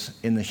 muscles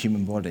in the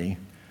human body,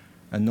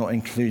 and not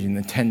including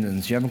the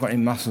tendons. You haven't got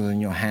any muscles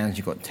in your hands,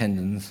 you've got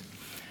tendons.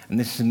 And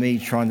this is me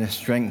trying to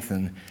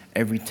strengthen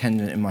every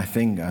tendon in my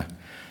finger.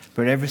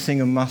 But every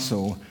single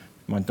muscle,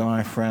 my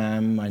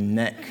diaphragm, my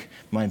neck,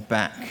 my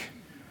back,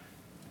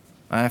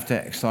 I have to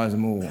exercise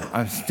them all.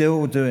 I'm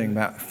still doing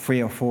about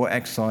 3 or 4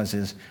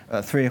 exercises,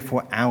 3 or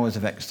 4 hours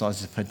of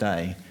exercises per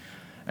day.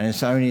 And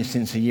it's only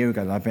since a year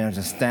ago that I've been able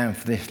to stand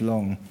for this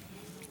long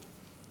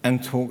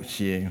and talk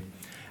to you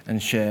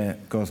and share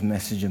God's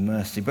message of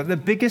mercy. But the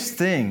biggest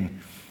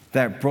thing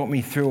that brought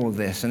me through all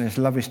this, and it's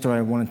a lovely story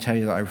I want to tell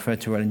you that I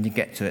referred to earlier, and you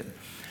get to it.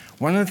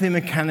 One of the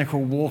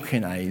mechanical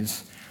walking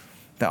aids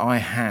that I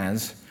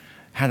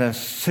had a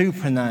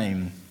super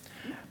name.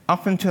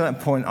 Up until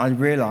that point, I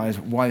realized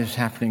why this was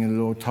happening, and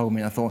the Lord told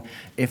me. I thought,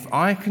 if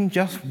I can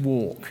just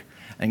walk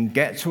and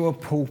get to a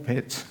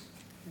pulpit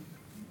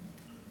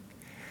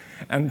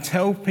and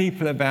tell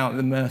people about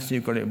the mercy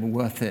of God, it will be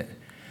worth it.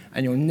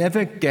 And you'll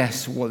never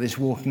guess what this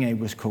walking aid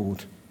was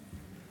called.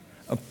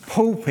 A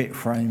pulpit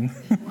frame.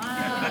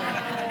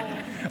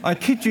 Wow. I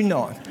kid you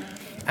not.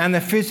 And the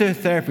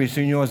physiotherapist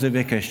who knew I was a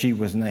vicar, she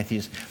was an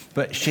atheist,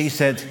 but she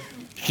said,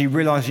 she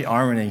realized the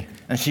irony,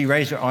 and she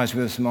raised her eyes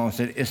with a smile and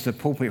said, it's the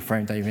pulpit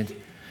frame, David.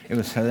 It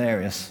was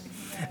hilarious.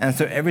 And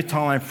so every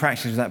time I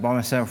practiced that by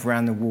myself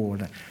around the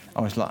ward,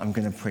 I was like, I'm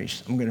going to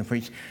preach.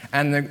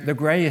 And the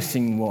greatest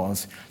thing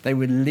was, they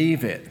would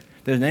leave it.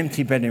 There was an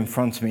empty bed in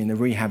front of me in the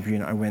rehab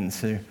unit I went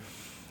to,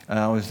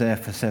 I was there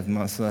for 7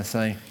 months, as I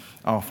say,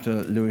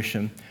 after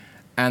Lewisham.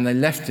 And they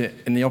left it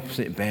in the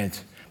opposite bed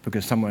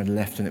because someone had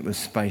left and it was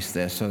space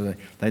there. So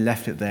they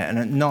left it there. And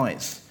at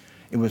nights,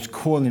 it was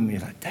calling me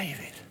like,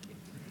 David,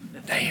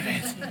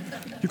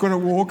 you've got to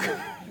walk.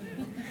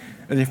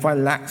 As if I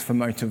lacked for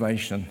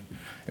motivation.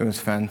 It was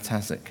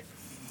fantastic.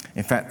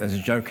 In fact, there's a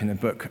joke in the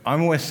book.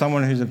 I'm always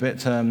someone who's a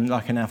bit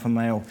like an alpha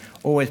male,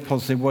 always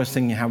positive, always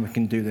thinking how we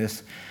can do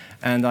this.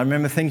 And I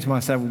remember thinking to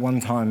myself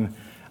one time,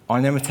 I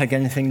never take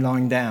anything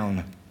lying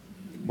down.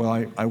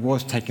 Well, I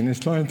was taking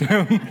this lying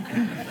down.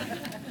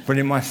 But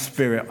in my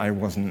spirit, I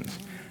wasn't.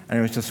 And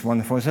it was just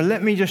wonderful. So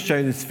let me just show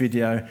you this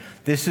video.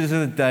 This is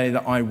the day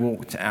that I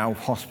walked out of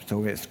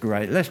hospital. It's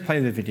great. Let's play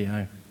the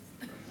video.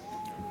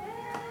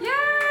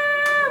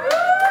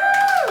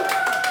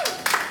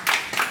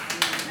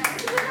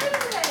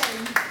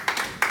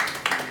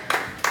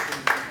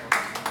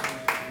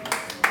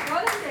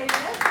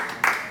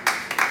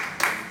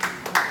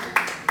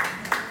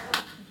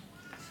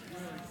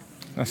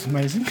 That's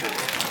amazing.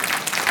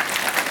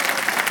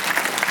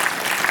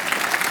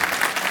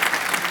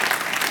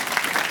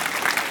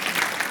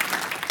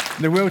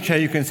 The wheelchair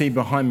you can see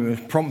behind me was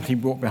promptly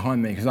brought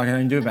behind me because I can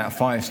only do about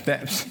 5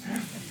 steps.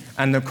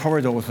 And the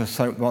corridors were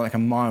so like a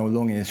mile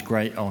long in this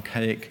great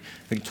archaic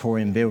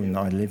Victorian building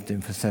that I lived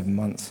in for 7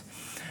 months.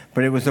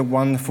 But it was a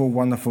wonderful,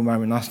 wonderful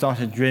moment. I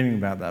started dreaming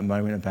about that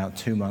moment about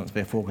 2 months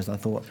before because I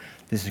thought,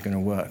 this is going to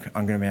work.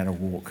 I'm going to be able to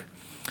walk.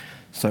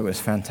 So it was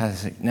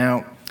fantastic.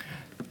 Now,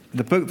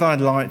 the book that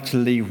I'd like to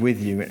leave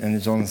with you and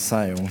is on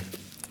sale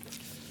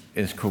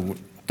is called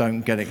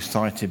Don't Get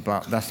Excited,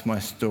 But That's My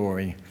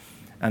Story.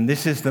 And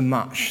this is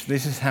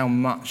how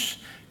much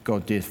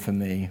God did for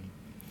me.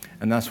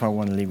 And that's what I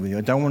want to leave with you.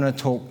 I don't want to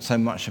talk so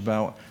much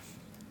about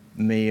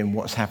me and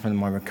what's happened in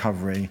my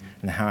recovery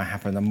and how it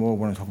happened. I more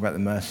want to talk about the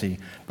mercy.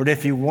 But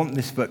if you want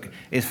this book,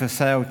 it's for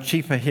sale,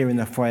 cheaper here in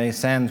the foyer.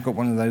 Sam's got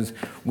one of those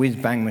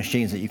whiz-bang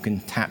machines that you can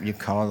tap your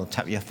card or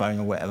tap your phone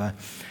or whatever.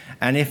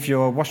 And if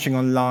you're watching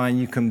online,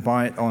 you can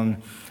buy it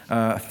on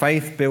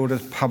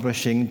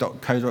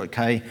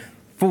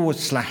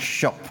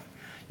faithbuilderspublishing.co.uk/shop.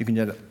 You can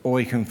do that, or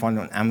you can find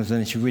it on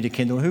Amazon. If you read a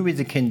Kindle, who reads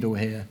a Kindle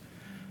here?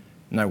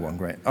 No one,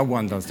 great. Oh,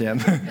 one does, yeah.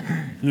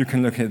 You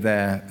can look at it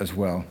there as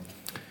well.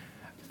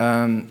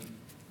 But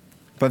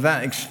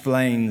that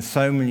explains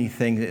so many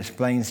things. It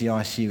explains the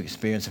ICU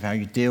experience of how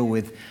you deal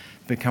with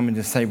becoming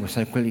disabled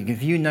so quickly.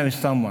 If you know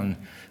someone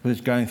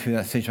who's going through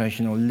that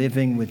situation or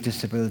living with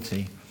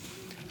disability,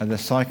 the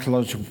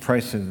psychological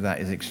process of that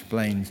is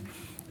explained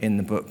in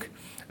the book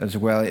as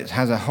well. It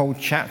has a whole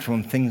chapter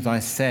on things I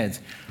said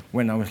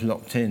when I was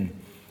locked in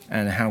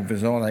and how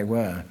bizarre they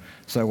were.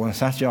 So on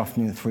Saturday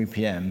afternoon at 3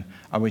 p.m,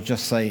 I would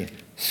just say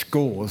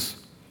scores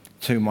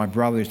to my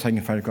brother who's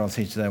taking photographs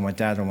here today, my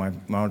dad or my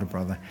older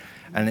brother.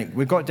 And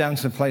we got down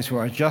to the place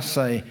where I just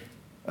say,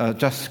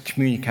 just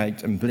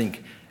communicate and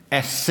blink,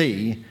 SC,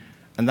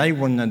 and they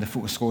wouldn't know the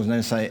football scores, and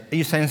they'd say, are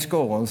you saying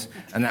scores?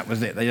 And that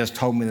was it. They just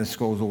told me the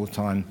scores all the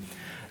time.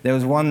 There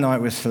was one night,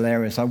 it was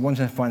hilarious. I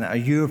wanted to find out a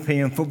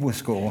European football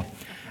score.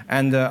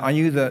 And I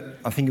knew that,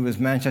 I think it was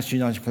Manchester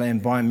United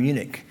playing Bayern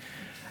Munich.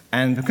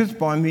 And because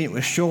Bayern Munich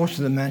was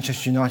shorter than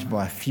Manchester United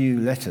by a few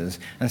letters,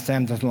 and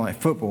Sam doesn't like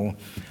football,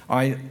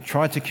 I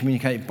tried to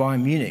communicate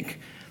Bayern Munich.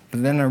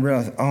 But then I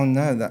realized, oh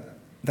no,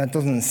 that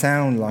doesn't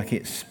sound like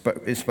it's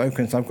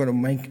spoken, so I've got to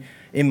make,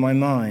 in my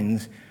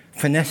mind,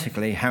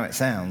 phonetically how it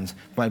sounds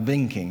by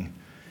blinking.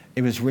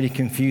 It was really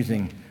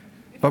confusing.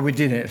 But we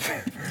did it.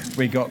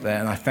 We got there,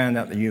 and I found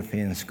out the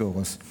European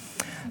scores.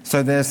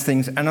 So there's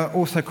things, and I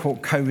also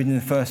caught COVID in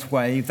the first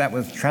wave. That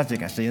was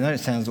tragic, actually. I know it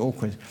sounds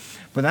awkward.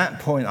 But at that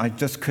point, I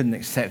just couldn't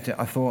accept it.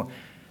 I thought,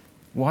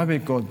 why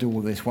would God do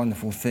all these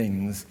wonderful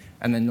things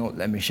and then not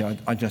let me share?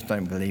 I just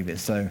don't believe it.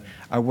 So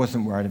I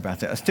wasn't worried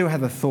about it. I still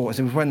had the thoughts.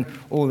 It was when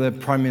all the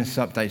Prime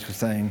Minister's updates were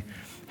saying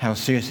how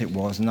serious it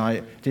was, and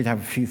I did have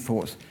a few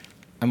thoughts.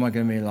 Am I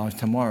going to be alive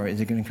tomorrow? Is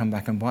it going to come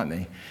back and bite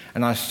me?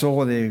 And I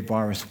saw the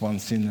virus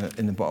once in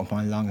the bottom of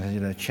my lungs. I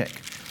did a check.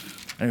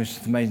 And it was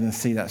just amazing to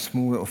see that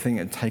small little thing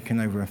that had taken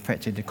over,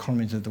 affected the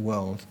economies of the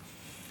world.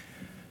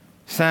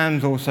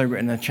 Sam's also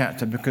written a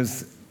chapter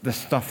because the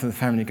stuff that the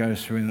family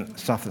goes through and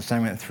stuff that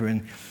Sam went through,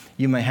 and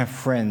you may have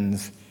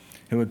friends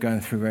who are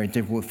going through very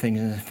difficult things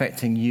and it's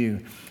affecting you,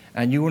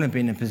 and you want to be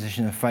in a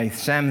position of faith.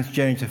 Sam's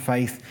journey to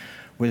faith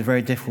was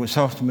very difficult.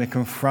 So often we're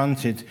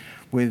confronted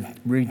with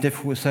really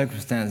difficult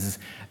circumstances,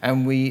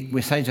 and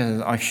we say to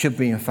ourselves, I should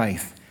be in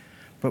faith,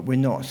 but we're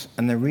not.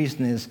 And the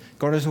reason is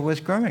God is always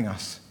growing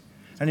us,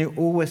 and He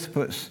always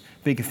puts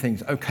bigger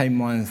things. Okay,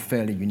 mine's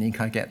fairly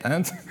unique, I get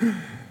that.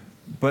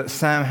 But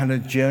Sam had a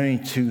journey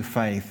to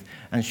faith,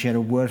 and she had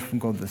a word from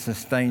God that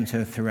sustained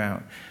her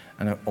throughout.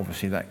 And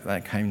obviously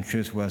that came true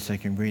as well, so you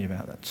can read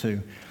about that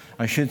too.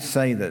 I should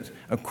say that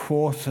a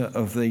quarter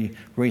of the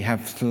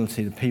rehab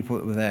facility, the people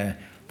that were there,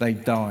 they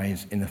died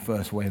in the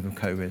first wave of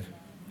COVID.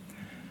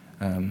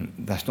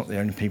 That's not the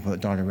only people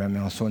that died around me.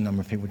 I saw a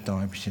number of people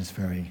die, which is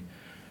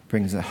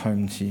brings it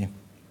home to you.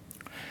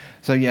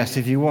 So yes,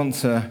 if you want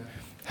to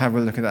have a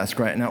look at that. That's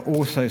great. And I'll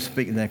also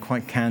speak there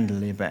quite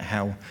candidly about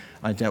how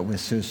I dealt with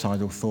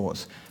suicidal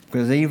thoughts.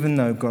 Because even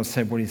though God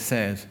said what he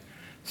said,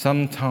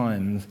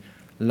 sometimes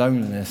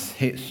loneliness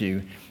hits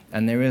you,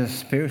 and there is a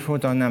spiritual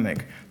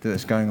dynamic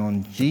that's going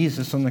on.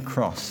 Jesus on the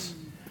cross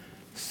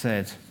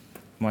said,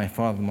 my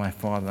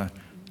Father,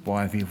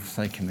 why have you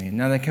forsaken me?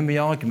 Now, there can be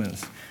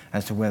arguments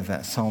as to whether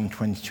that's Psalm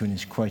 22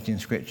 is quoting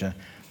Scripture,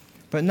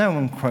 but no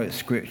one quotes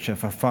Scripture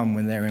for fun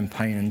when they're in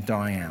pain and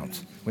dying out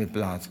with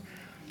blood.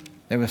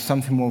 There was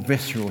something more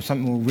visceral,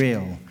 something more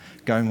real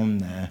going on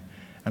there,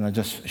 and I'll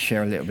just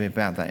share a little bit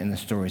about that in the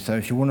story. So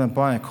if you want to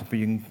buy a copy,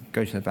 you can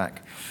go to the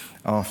back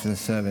after the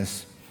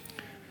service.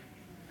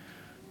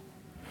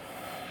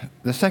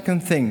 The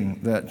second thing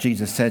that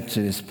Jesus said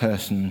to this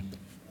person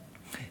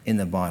in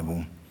the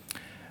Bible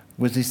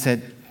was he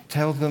said,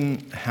 tell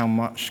them how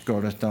much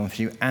God has done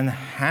for you and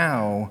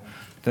how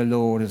the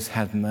Lord has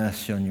had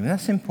mercy on you. And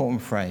that's an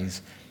important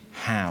phrase,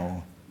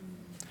 how.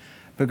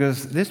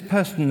 Because this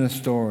person in the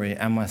story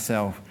and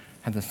myself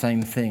had the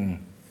same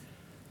thing.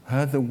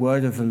 Heard the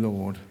word of the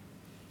Lord,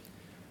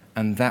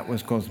 and that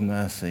was God's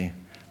mercy.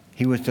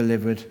 He was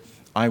delivered,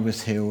 I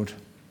was healed.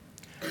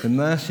 The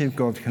mercy of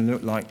God can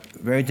look like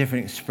very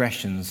different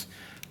expressions,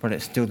 but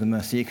it's still the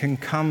mercy. It can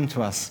come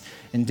to us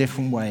in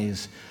different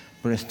ways,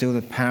 but it's still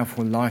the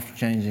powerful,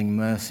 life-changing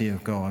mercy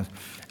of God.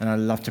 And I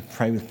love to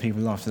pray with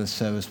people after the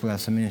service. We'll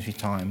have some ministry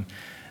time.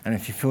 And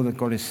if you feel that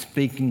God is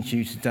speaking to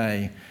you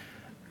today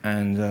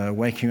and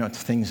waking you up to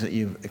things that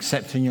you've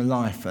accepted in your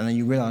life, and then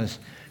you realize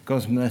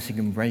God's mercy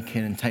can break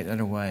in and take that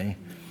away,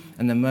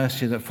 and the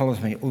mercy that follows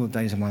me all the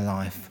days of my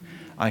life,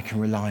 I can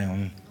rely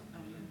on.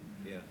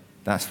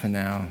 That's for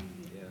now.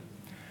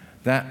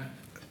 That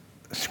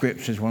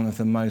scripture is one of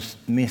the most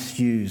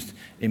misused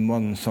in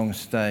modern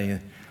songs today.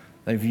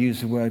 They've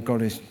used the word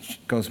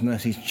God's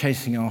mercy is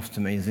chasing after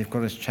me, as if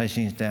God is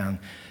chasing us down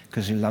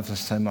because he loves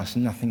us so much.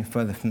 Nothing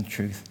further from the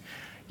truth.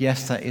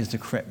 Yes, that is the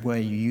correct way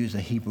you use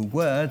a Hebrew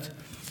word,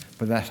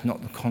 but that's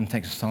not the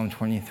context of Psalm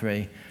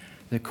 23.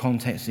 The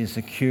context is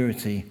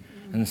security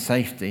and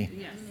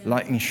safety,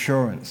 like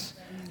insurance.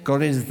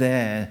 God is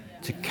there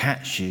to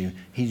catch you.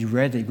 He's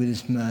ready with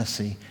his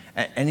mercy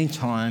at any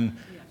time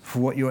for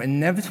what you're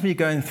inevitably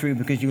going through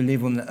because you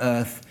live on the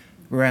earth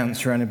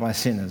surrounded by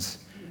sinners,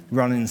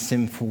 running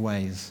sinful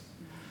ways.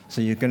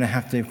 So you're going to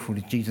have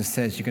difficulties. Jesus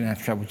says you're going to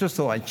have trouble. Just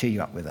thought I'd cheer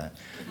you up with that.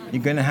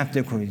 You're going to have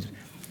difficulties,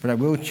 but I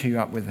will cheer you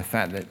up with the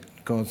fact that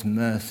God's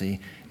mercy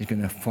is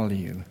going to follow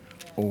you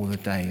all the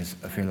days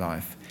of your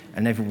life.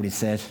 And everybody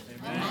said,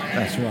 Amen.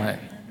 That's right.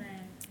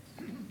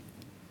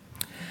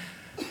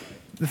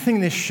 The thing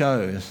this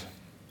shows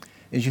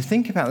is you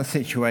think about the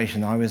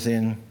situation I was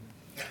in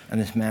and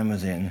this man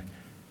was in.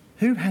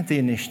 Who had the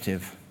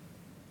initiative?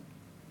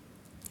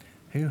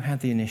 Who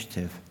had the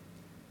initiative?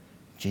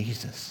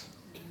 Jesus.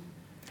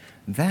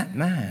 That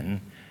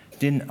man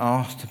didn't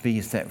ask to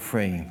be set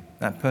free.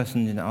 That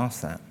person didn't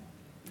ask that.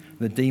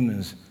 The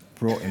demons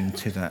brought him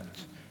to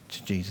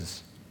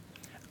Jesus.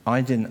 I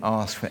didn't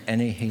ask for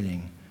any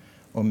healing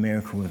or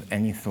miracle of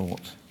any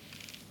thought.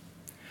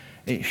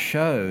 It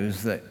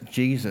shows that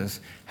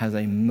Jesus has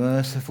a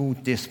merciful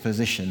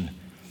disposition.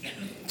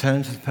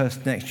 Turn to the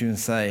person next to you and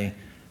say,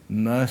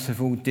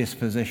 merciful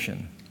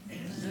disposition.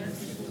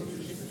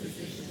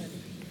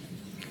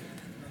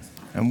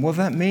 And what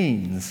that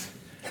means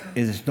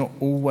is it's not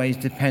always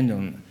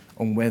dependent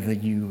on whether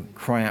you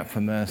cry out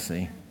for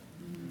mercy.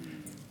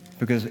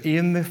 Because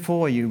even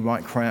before you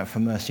might cry out for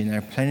mercy, and there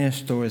are plenty of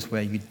stories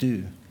where you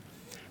do,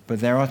 but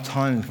there are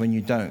times when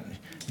you don't.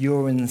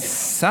 You're in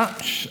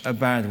such a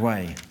bad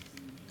way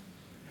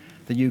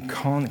that you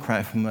can't cry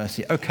out for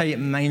mercy. Okay, it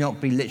may not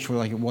be literal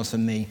like it was for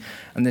me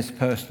and this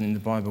person in the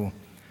Bible,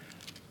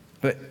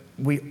 but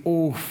we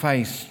all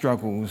face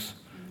struggles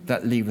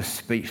that leave us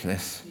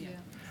speechless. Yeah.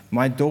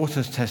 My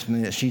daughter's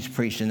testimony that she's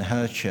preached in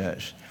her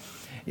church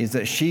is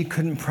that she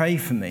couldn't pray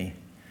for me.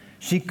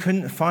 She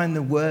couldn't find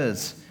the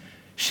words.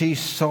 She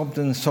sobbed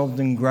and sobbed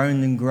and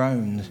groaned and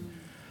groaned.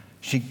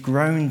 She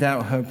groaned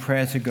out her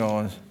prayer to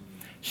God.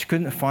 She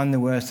couldn't find the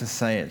words to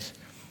say it.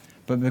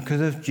 But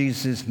because of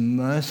Jesus'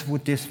 merciful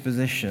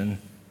disposition,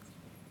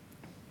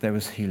 there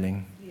was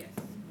healing. Yes.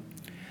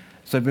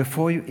 So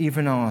before you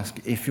even ask,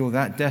 if you're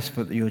that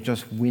desperate that you're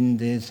just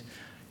winded,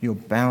 you're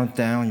bowed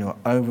down, you're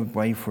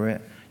overweight for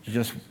it,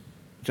 you're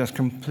just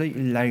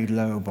completely laid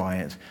low by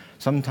it,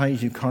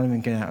 sometimes you can't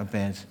even get out of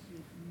bed,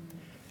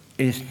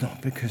 it is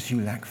not because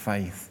you lack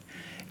faith.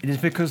 It is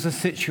because the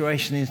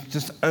situation is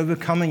just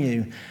overcoming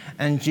you.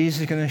 And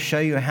Jesus is going to show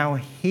you how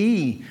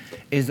he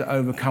is the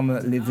overcomer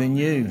that lives in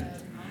you.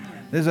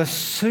 There's a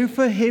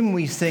super hymn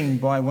we sing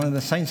by one of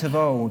the saints of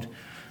old,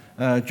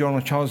 John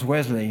or Charles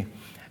Wesley.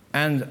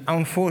 And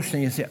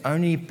unfortunately, it's the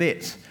only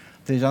bit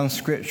that is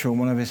unscriptural in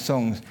one of his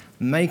songs.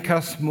 Make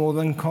us more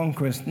than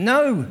conquerors.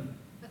 No,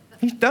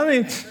 he's done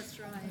it. That's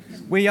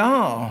right. We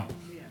are.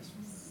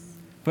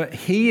 But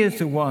he is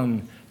the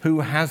one who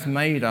has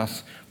made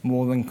us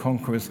more than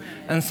conquerors.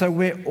 And so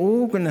we're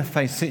all going to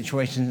face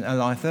situations in our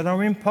life that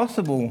are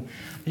impossible.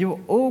 You're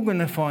all going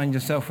to find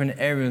yourself in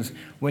areas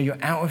where you're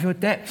out of your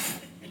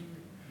depth.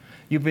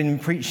 You've been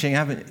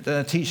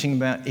teaching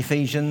about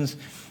Ephesians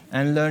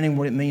and learning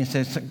what it means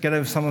to get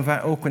over some of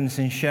our awkwardness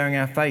in sharing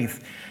our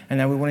faith. And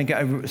now we want to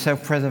get over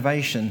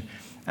self-preservation.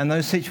 And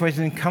those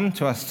situations come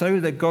to us so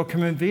that God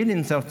can reveal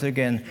himself to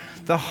again.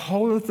 The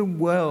whole of the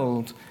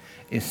world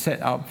is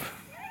set up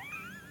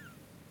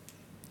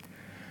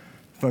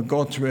for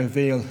God to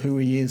reveal who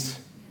he is.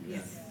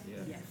 Yes.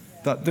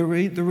 That the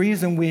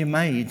reason we're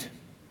made,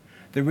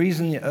 the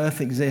reason the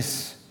earth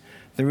exists,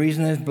 the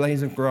reason there's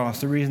blades of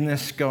grass, the reason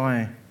there's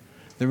sky,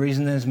 the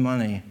reason there's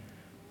money,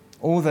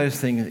 all those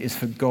things is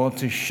for God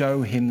to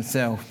show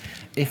himself.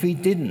 If he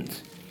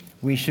didn't,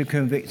 we should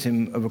convict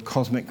him of a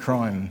cosmic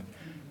crime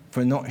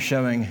for not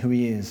showing who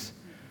he is.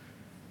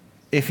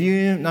 If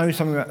you know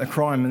something about the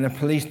crime and the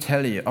police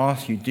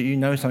ask you, do you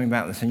know something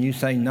about this? And you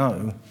say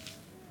no,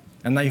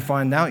 and they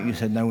find out you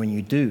said no when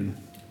you do,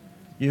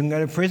 you can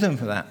go to prison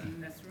for that.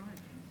 That's right.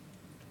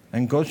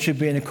 And God should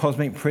be in a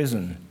cosmic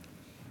prison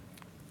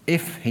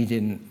if he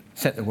didn't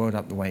set the world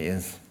up the way it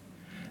is.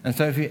 And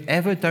so if you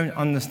ever don't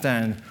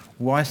understand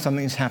why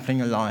something is happening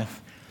in life,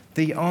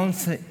 the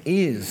answer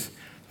is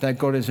that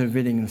God is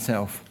revealing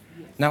himself.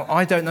 Now,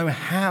 I don't know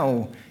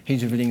how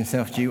he's revealing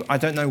himself to you. I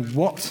don't know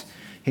what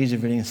he's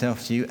revealing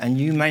himself to you, and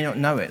you may not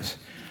know it.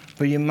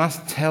 But you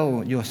must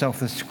tell yourself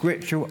the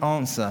scriptural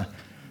answer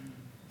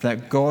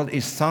that God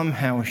is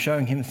somehow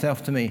showing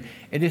himself to me.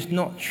 It is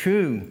not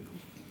true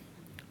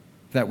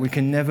that we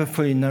can never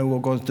fully know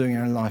what God's doing in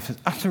our life. It's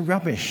utter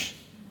rubbish.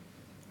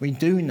 We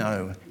do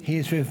know he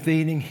is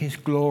revealing his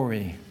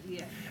glory.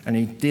 Yes. And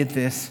he did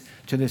this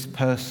to this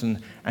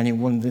person, and he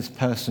wanted this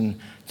person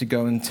to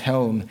go and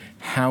tell them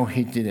how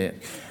he did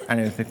it. And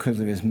it was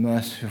because of his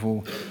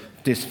merciful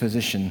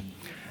disposition.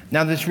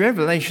 Now, this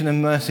revelation of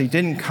mercy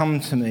didn't come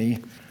to me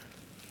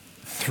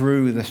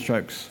through the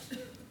strokes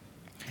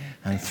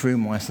and through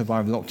my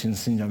survival locked-in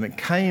syndrome. It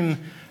came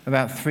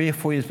about 3 or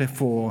 4 years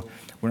before,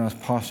 when I was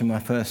pastoring my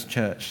first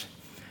church,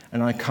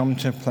 and I come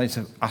to a place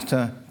of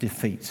utter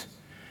defeat.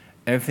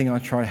 Everything I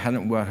tried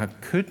hadn't worked. I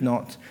could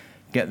not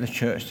get the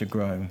church to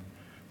grow.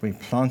 We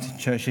planted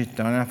churches,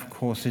 done Alpha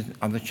courses,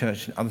 other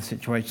churches, other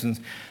situations,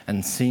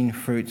 and seen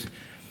fruit.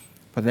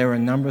 But there were a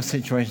number of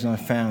situations I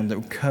found that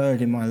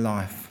occurred in my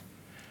life,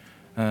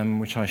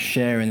 which I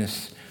share in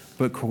this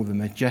book called The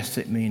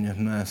Majestic Meaning of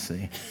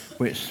Mercy,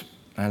 which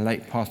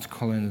late Pastor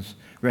Collins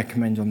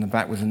recommended on the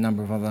back with a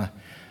number of other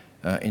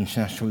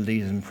international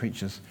leaders and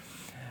preachers.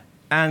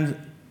 And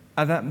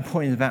at that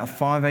point, it was about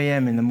 5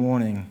 a.m. in the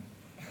morning.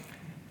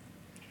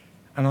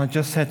 And I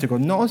just said to God,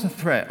 not as a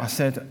threat, I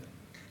said,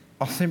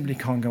 I simply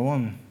can't go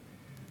on.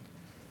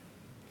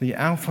 The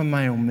alpha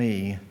male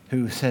me,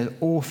 who said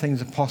all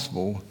things are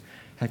possible,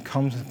 had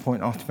come to the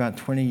point after about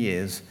 20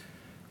 years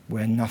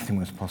where nothing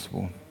was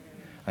possible.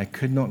 I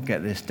could not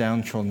get this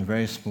downtrodden,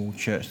 very small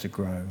church to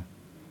grow.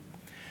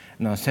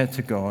 And I said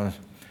to God,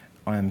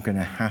 I am going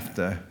to have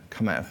to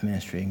come out of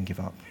ministry and give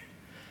up.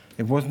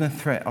 It wasn't a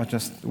threat, I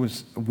just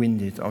was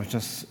winded.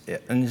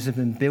 And this has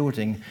been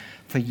building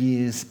for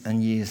years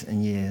and years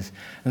and years.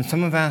 And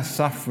some of our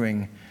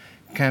suffering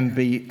can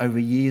be over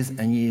years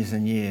and years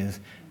and years.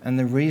 And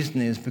the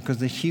reason is because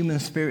the human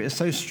spirit is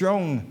so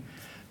strong.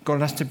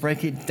 God has to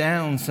break it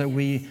down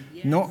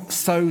not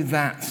so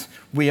that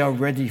we are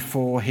ready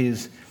for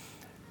his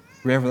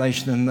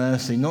revelation of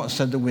mercy, not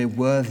so that we're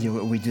worthy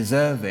or we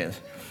deserve it,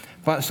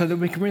 but so that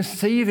we can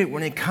receive it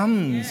when it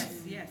comes.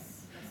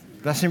 Yes.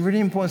 That's really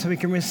important, so we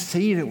can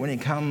receive it when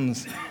it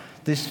comes.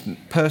 This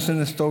person in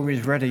the story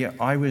is ready.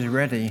 I was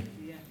ready.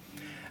 Yeah.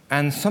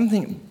 And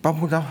something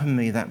bubbled up in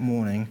me that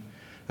morning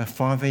at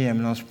 5 a.m.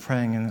 and I was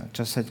praying and I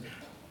just said,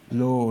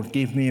 Lord,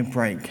 give me a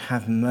break.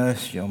 Have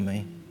mercy on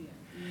me.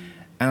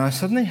 And I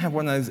suddenly had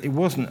one of those, it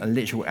wasn't a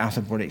literal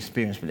out-of-body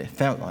experience, but it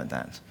felt like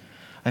that.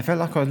 I felt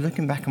like I was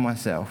looking back at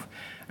myself,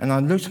 and I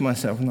looked at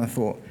myself and I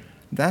thought,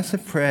 that's a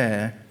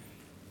prayer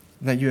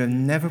that you have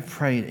never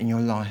prayed in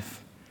your life.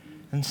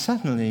 And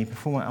suddenly,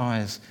 before my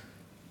eyes,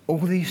 all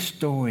these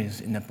stories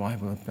in the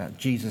Bible about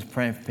Jesus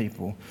praying for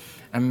people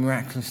and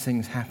miraculous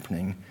things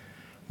happening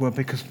were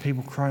because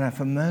people cried out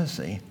for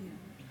mercy.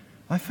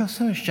 I felt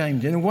so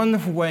ashamed in a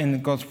wonderful way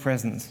in God's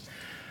presence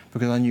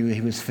because I knew he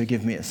was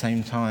forgiving me at the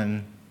same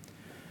time.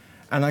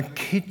 And I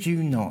kid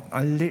you not,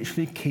 I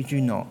literally kid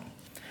you not,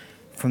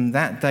 from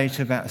that day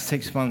to about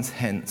 6 months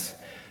hence,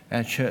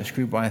 our church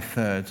grew by a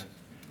third.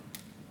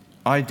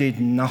 I did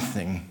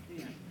nothing.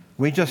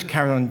 We just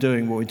carried on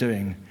doing what we're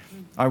doing.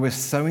 I was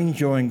so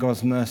enjoying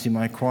God's mercy,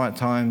 my quiet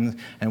times,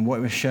 and what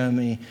it was showing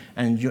me,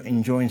 and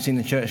enjoying seeing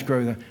the church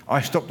grow, that I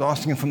stopped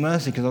asking for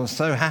mercy because I was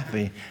so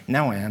happy.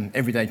 Now I am,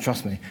 every day,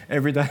 trust me,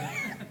 every day.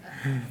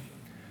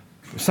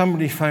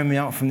 Somebody phoned me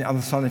up from the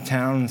other side of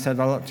town and said,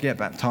 I'd like to get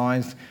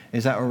baptized.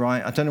 Is that all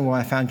right? I don't know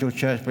why I found your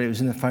church, but it was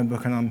in the phone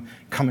book and I'm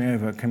coming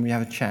over. Can we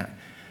have a chat?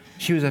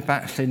 She was a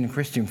backsliding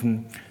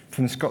Christian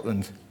from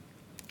Scotland.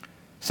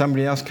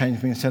 Somebody else came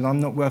to me and said, I'm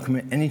not welcome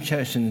at any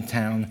church in the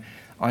town.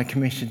 I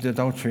committed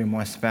adultery with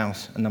my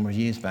spouse a number of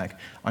years back.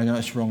 I know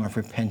it's wrong. I've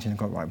repented and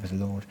got right with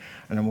the Lord.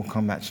 And I will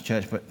come back to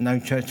church, but no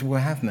church will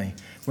have me.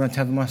 When I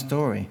tell them my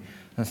story,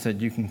 I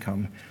said, you can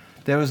come.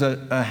 There was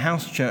a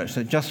house church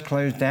that just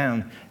closed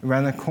down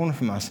around the corner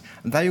from us,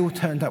 and they all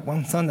turned up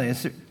one Sunday.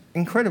 It's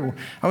incredible.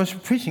 I was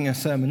preaching a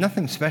sermon,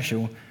 nothing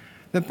special.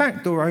 The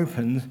back door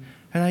opened,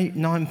 and 8,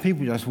 9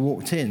 people just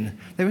walked in.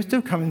 They were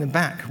still coming in the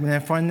back when they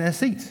were finding their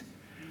seats.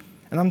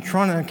 And I'm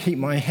trying to keep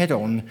my head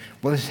on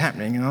what is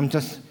happening, and I'm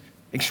just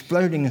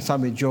exploding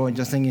inside with joy,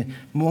 just thinking,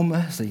 more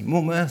mercy,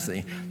 more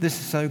mercy. This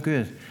is so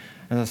good.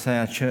 As I say,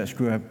 our church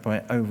grew up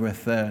by over a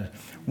third.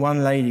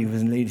 One lady who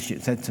was in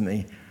leadership said to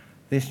me,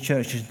 this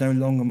church is no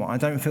longer I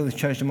don't feel this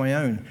church is my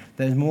own.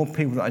 There's more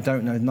people that I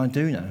don't know than I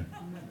do know.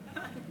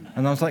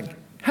 And I was like,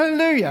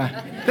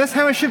 hallelujah, that's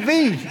how it should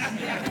be.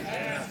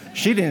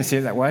 She didn't see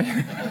it that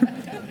way.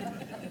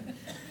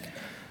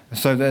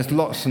 So there's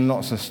lots and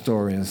lots of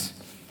stories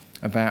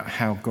about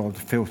how God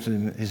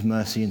filtered his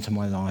mercy into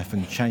my life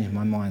and changed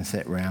my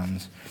mindset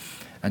round.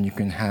 And you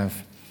can have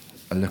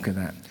a look at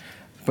that.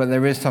 But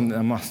there is something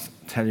I must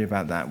tell you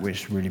about that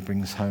which really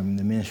brings home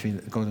the ministry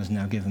that God has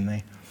now given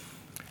me.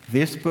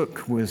 This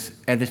book was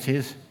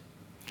edited,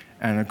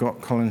 and I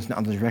got Colin's and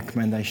others'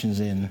 recommendations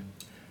in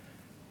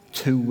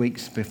 2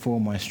 weeks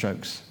before my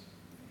strokes.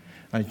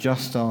 I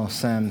just asked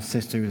Sam's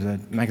sister, who's a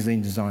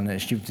magazine designer,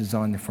 if she would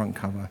design the front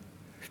cover.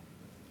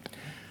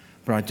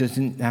 But I just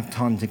didn't have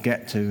time to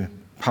get to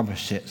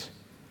publish it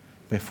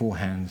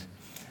beforehand.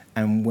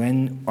 And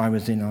when I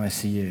was in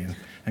ICU,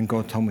 and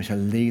God told me to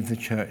leave the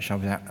church I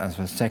was at, as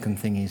the second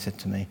thing he said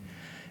to me,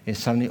 it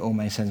suddenly all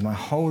made sense. My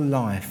whole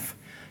life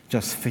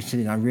just fitted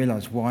in. I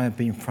realised why I've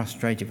been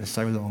frustrated for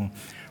so long,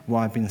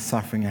 why I've been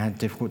suffering and had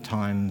difficult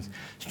times,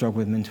 struggled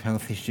with mental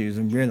health issues,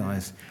 and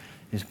realised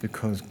it's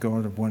because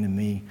God had wanted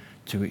me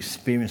to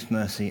experience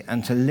mercy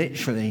and to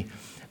literally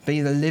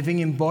be the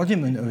living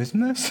embodiment of his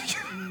mercy.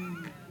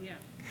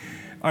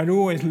 I'd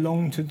always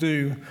longed to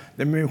do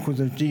the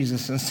miracles of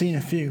Jesus and seen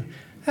a few.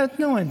 I had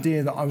no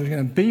idea that I was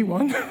going to be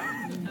one.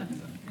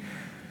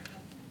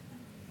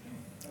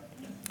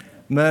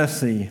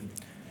 Mercy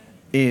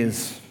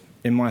is,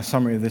 in my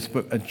summary of this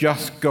book, a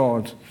just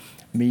God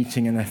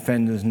meeting an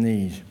offender's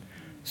need.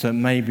 So it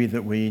may be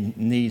that we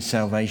need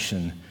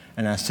salvation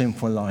and our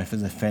sinful life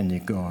has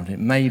offended God. It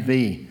may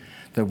be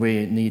that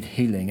we need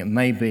healing. It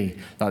may be,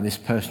 like this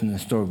person in the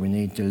story, we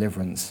need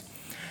deliverance.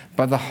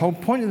 But the whole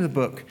point of the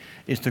book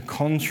is to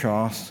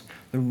contrast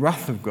the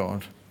wrath of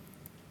God.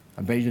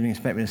 I bet you didn't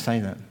expect me to say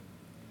that.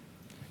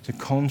 To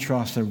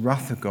contrast the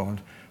wrath of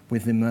God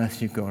with the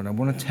mercy of God. I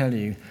want to tell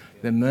you,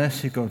 the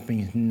mercy of God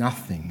means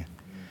nothing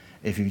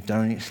if you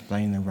don't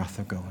explain the wrath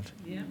of God.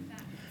 Yeah.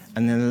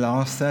 And in the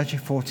last 30,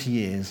 40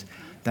 years,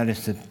 that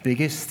is the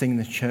biggest thing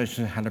the church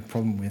has had a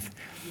problem with.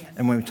 Yeah.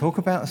 And when we talk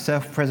about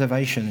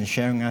self-preservation and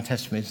sharing our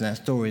testimonies and our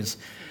stories,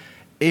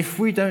 if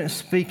we don't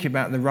speak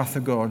about the wrath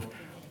of God,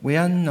 we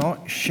are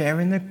not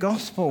sharing the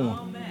gospel.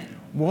 Amen.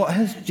 What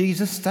has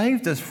Jesus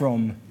saved us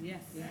from? Yes.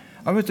 Yeah.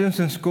 I was doing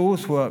some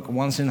schools work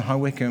once in High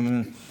Wycombe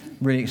and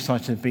really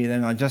excited to be there.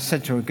 And I just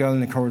said to a girl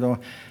in the corridor,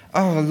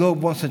 oh, the Lord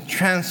wants to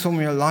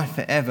transform your life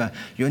forever.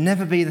 You'll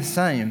never be the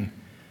same.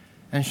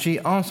 And she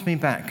asked me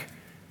back,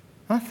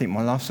 I think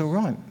my life's all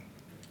right.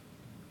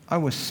 I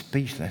was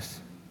speechless.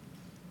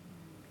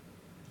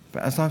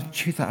 But as I've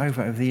chewed that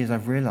over the years,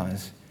 I've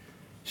realised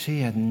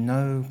she had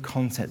no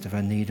concept of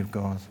her need of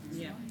God.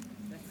 Yeah.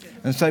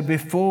 And so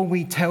before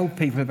we tell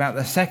people about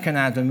the second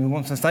Adam who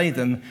wants to save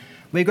them,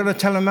 we've got to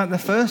tell them about the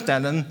first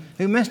Adam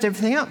who messed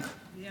everything up.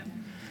 Yeah.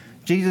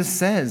 Jesus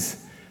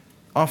says,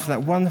 after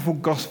that wonderful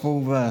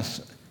gospel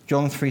verse,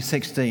 John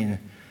 3:16,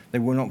 they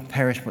will not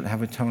perish but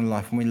have eternal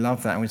life. And we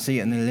love that, and we see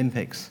it in the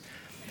Olympics.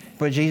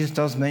 But Jesus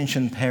does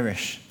mention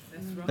perish.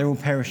 Right. They will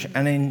perish.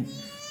 And in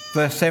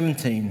verse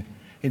 17,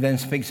 he then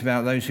speaks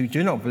about those who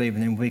do not believe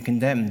in him will be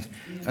condemned.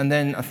 Yeah. And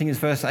then I think it's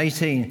verse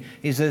 18,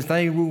 he says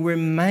they will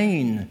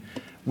remain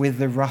with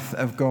the wrath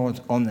of God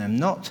on them.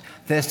 Not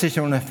they're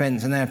sitting on a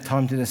fence and they have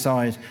time to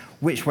decide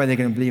which way they're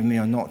going to believe me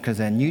or not because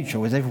they're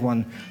neutral, as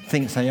everyone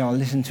thinks they are. I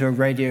listened to a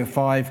Radio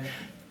 5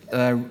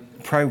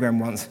 program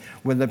once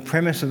where the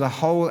premise of the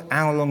whole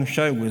hour-long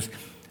show was,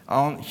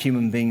 aren't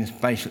human beings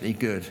basically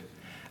good?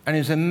 And it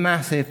was a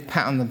massive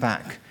pat on the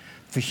back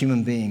for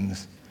human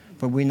beings.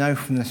 But we know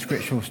from the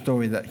scriptural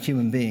story that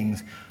human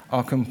beings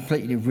are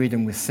completely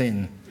ridden with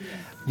sin.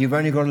 You've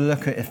only got to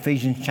look at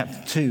Ephesians chapter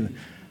 2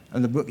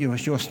 and the book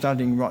you're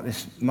studying right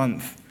this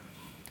month.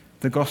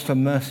 The Gospel of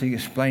Mercy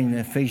explained in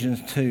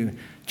Ephesians 2,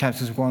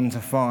 chapters 1 to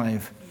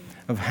 5,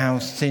 of how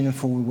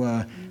sinful we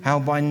were, how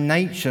by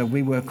nature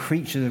we were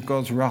creatures of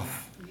God's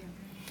wrath,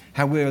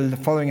 how we were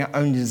following our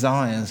own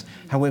desires,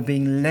 how we're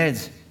being led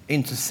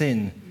into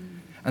sin.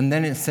 And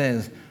then it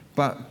says,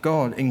 but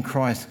God in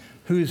Christ,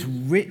 who is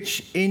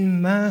rich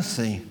in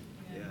mercy.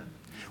 Yeah.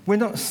 We're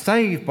not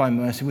saved by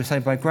mercy, we're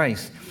saved by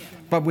grace. Yeah.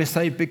 But we're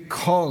saved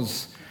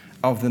because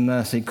of the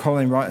mercy.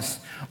 Colin writes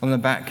on the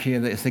back here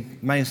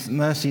that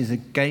mercy is a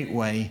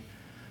gateway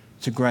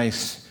to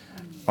grace.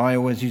 I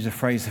always use the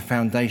phrase the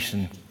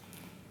foundation.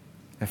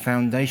 The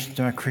foundation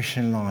to our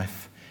Christian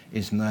life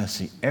is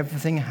mercy.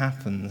 Everything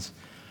happens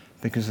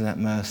because of that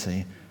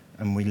mercy.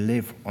 and we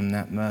live on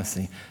that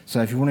mercy.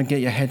 So if you want to get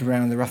your head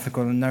around the wrath of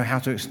God and know how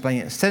to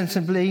explain it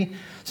sensibly,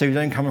 so you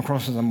don't come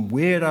across as some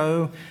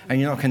weirdo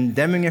and you're not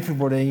condemning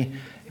everybody,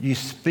 you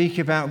speak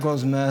about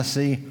God's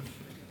mercy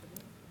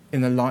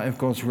in the light of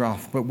God's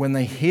wrath. But when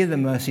they hear the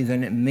mercy,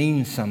 then it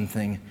means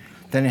something.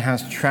 Then it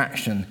has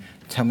traction.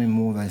 Tell me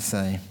more, they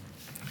say.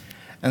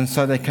 And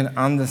so they can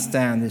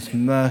understand this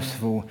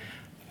merciful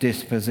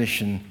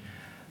disposition.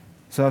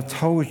 So I've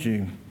told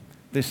you,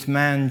 this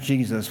man,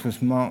 Jesus,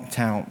 was marked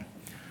out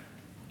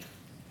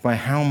by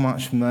how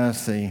much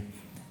mercy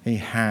he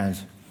had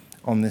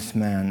on this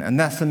man. And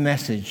that's the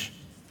message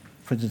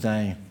for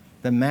today.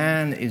 The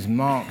man is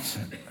marked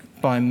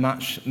by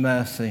much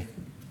mercy.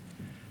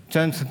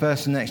 Turn to the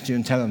person next to you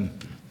and tell them,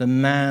 the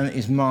man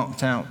is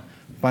marked out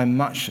by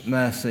much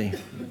mercy.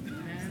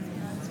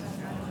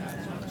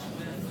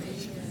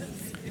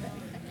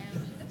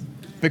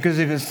 Because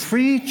it was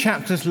 3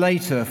 chapters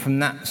later from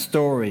that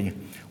story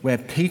where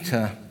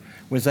Peter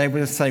was able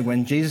to say,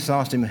 when Jesus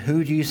asked him,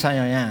 who do you say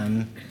I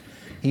am?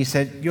 He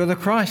said, you're the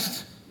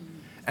Christ.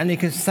 And he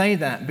could say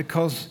that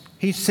because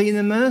he'd seen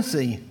the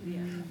mercy.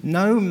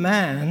 No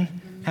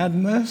man had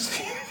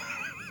mercy.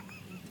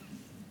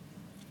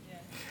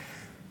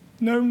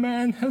 No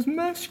man has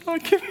mercy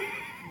like him.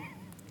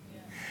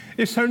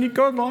 It's only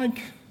God like.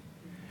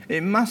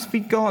 It must be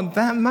God.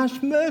 That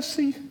much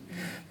mercy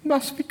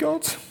must be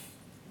God.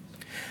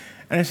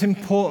 And it's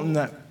important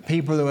that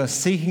people who are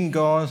seeking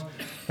God,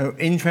 who are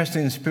interested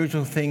in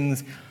spiritual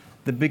things,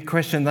 the big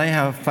question they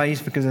have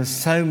faced, because there's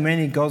so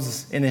many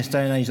gods in this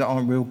day and age that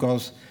aren't real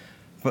gods,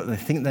 but they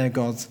think they're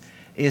gods,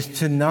 is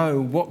to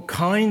know what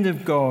kind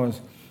of God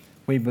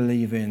we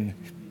believe in.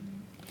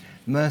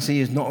 Mercy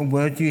is not a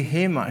word you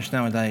hear much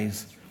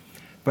nowadays,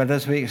 but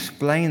as we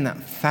explain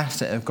that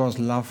facet of God's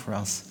love for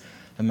us,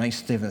 it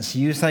makes a difference.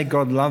 You say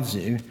God loves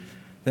you,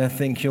 they'll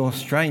think you're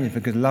strange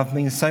because love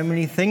means so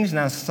many things in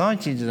our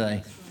society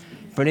today.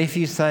 But if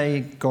you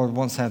say God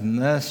wants to have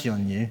mercy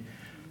on you,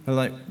 they're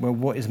like, well,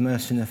 what is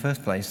mercy in the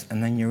first place?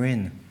 And then you're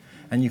in.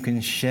 And you can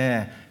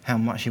share how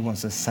much he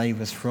wants to save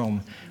us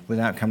from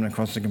without coming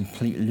across as a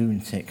complete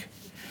lunatic.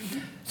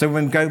 So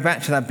when we go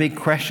back to that big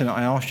question that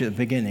I asked you at the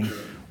beginning,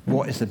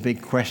 what is the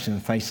big question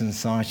facing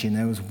society? And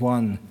there was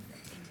one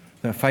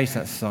that faced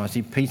that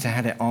society. Peter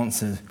had it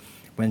answered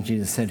when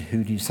Jesus said,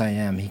 who do you say I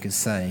am? He could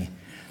say,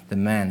 the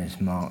man is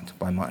marked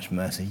by much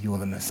mercy. You're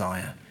the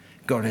Messiah.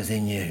 God is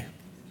in you.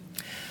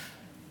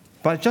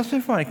 But just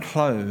before I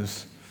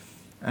close,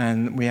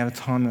 and we have a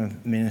time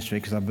of ministry,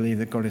 because I believe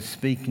that God is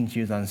speaking to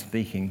you as I'm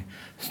speaking,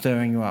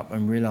 stirring you up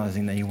and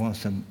realizing that he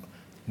wants to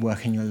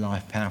work in your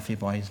life powerfully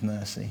by his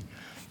mercy.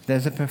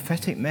 There's a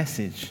prophetic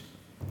message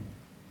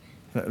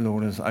that the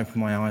Lord has opened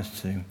my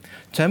eyes to.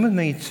 Turn with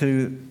me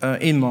to,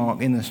 in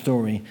Mark, in the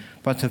story,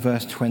 but to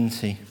verse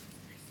 20.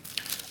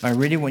 I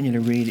really want you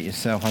to read it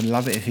yourself. I'd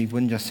love it if you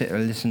wouldn't just sit there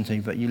and listen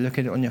to, but you look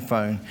at it on your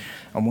phone.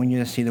 I want you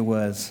to see the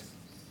words.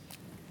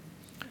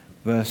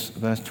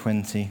 Verse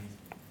 20.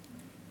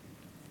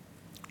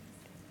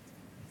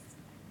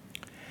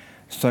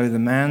 So the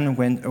man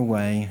went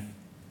away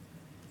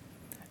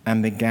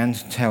and began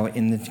to tell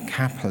in the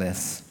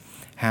Decapolis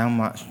how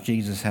much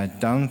Jesus had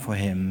done for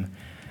him,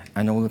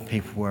 and all the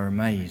people were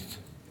amazed.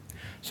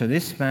 So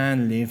this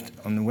man lived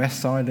on the west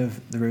side of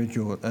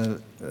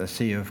the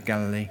Sea of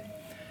Galilee,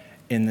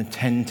 in the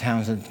 10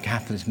 towns of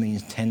Decapolis,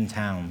 means 10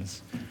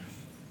 towns.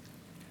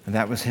 And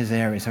that was his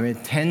area. So he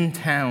had 10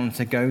 towns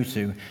to go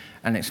to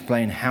and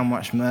explain how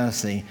much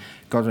mercy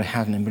God had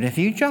had on him. But if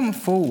you jump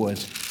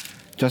forward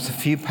just a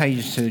few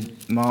pages to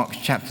Mark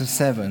chapter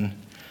 7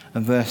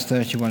 and verse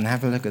 31,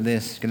 have a look at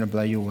this. It's going to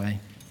blow you away.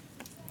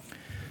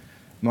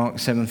 Mark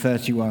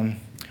 7:31.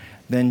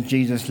 Then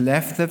Jesus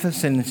left the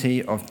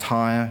vicinity of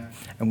Tyre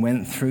and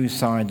went through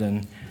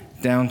Sidon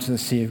down to the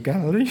Sea of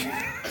Galilee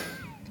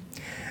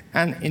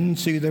and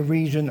into the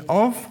region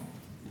of,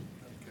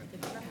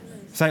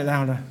 say it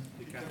louder,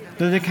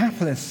 the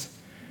Decapolis.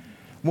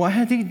 What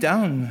had he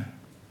done?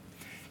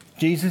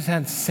 Jesus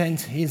had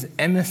sent his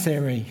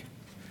emissary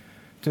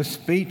to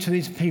speak to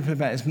these people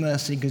about his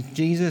mercy, because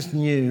Jesus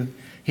knew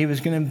he was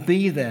going to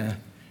be there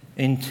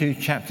in 2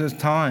 chapters'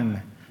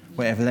 time,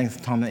 whatever length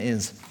of time it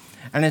is.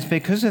 And it's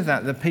because of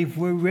that the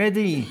people were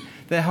ready.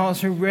 Their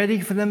hearts were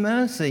ready for the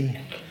mercy.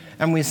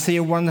 And we see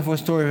a wonderful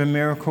story of a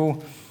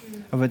miracle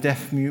of a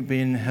deaf mute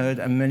being heard,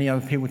 and many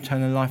other people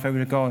turn their life over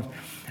to God.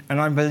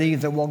 And I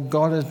believe that what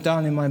God has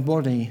done in my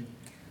body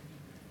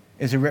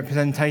is a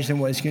representation of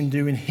what he's going to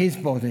do in his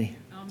body,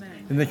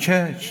 Amen. In the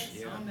church.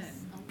 Amen.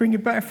 Bring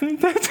it back from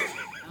the dead.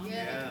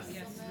 Yes.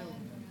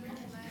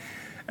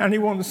 And he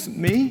wants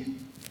me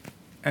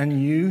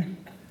and you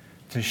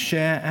to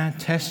share our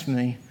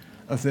testimony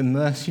of the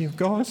mercy of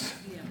God,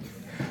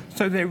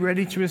 so they're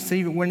ready to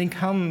receive it when he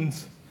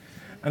comes.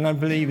 And I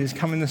believe he's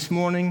coming this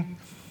morning.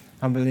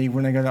 I believe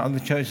when I go to other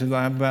churches,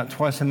 I have about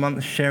twice a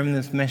month sharing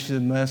this message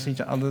of mercy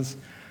to others,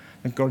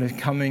 that God is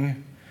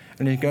coming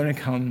and he's going to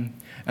come.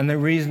 And the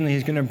reason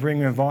he's going to bring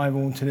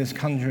revival to this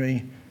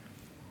country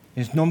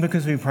is not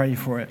because we pray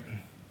for it.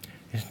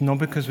 It's not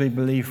because we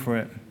believe for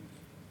it.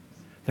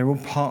 They're all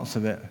parts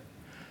of it.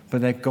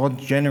 but they're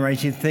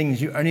God-generated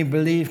things. You only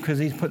believe because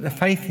he's put the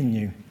faith in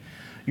you.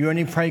 You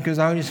only pray because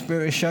the Holy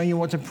Spirit is showing you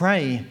what to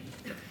pray.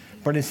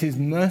 But it's his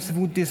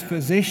merciful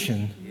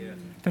disposition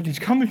that he's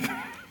coming.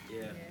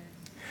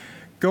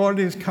 God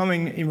is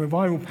coming in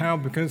revival power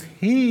because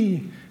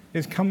he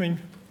is coming.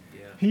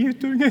 He is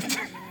doing it.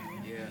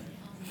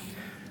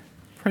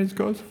 Praise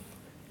God.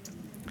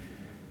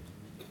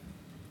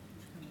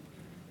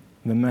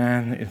 The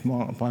man is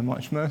marked by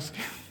much mercy.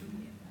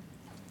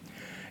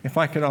 If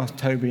I could ask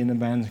Toby and the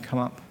band to come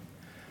up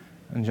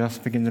and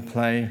just begin to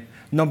play,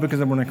 not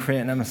because I want to create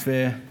an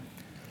atmosphere,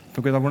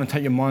 because I want to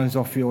take your minds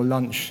off your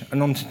lunch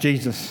and onto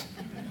Jesus,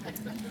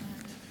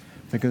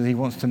 because he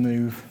wants to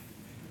move.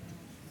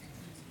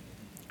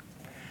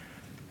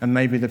 And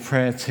maybe the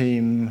prayer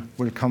team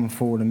will come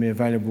forward and be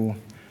available.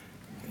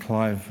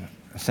 Clive,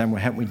 Sam will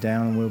help me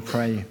down and we'll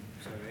pray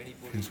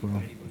as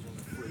well.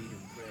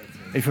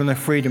 If you're on the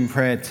Freedom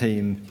Prayer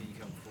team,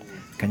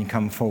 can you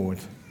come forward?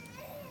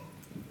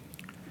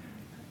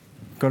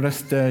 God has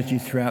stirred you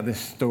throughout this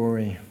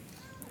story,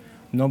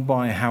 not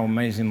by how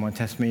amazing my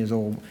testimony is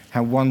or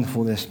how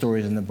wonderful their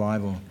stories in the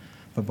Bible,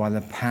 but by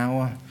the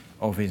power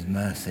of his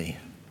mercy.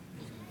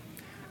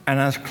 And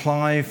as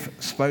Clive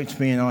spoke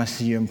to me in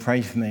ICU and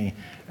prayed for me,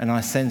 and I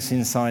sense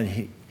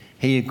inside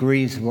he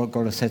agrees with what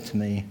God has said to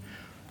me,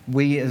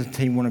 we as a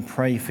team want to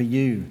pray for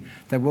you,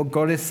 that what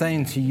God is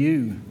saying to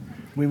you,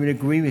 we would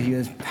agree with you.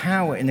 There's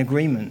power in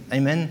agreement.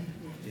 Amen?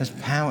 There's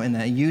power in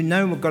that. You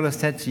know what God has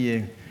said to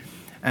you.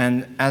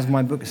 And as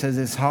my book says,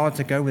 it's hard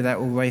to go with that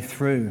all the way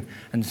through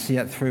and to see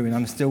that through. And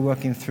I'm still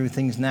working through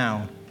things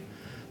now.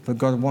 But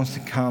God wants to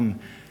come.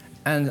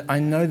 And I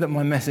know that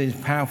my message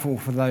is powerful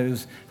for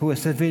those who are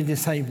severely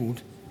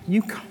disabled.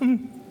 You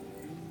come.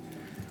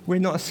 We're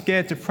not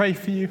scared to pray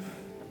for you.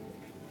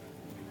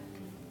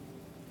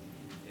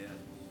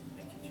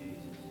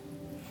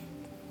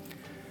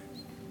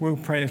 We'll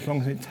pray as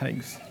long as it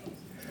takes.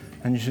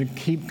 And you should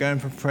keep going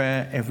for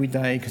prayer every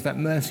day because that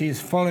mercy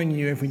is following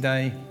you every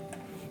day.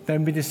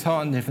 Don't be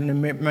disheartened if an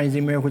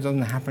amazing miracle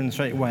doesn't happen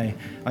straight away.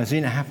 I've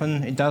seen it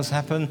happen, it does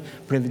happen,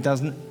 but if it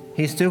doesn't,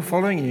 he's still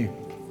following you.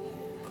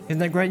 Isn't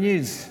that great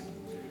news?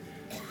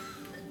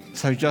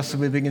 So just as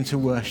we begin to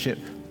worship,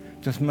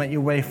 just make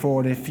your way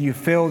forward. If you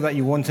feel that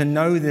you want to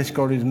know this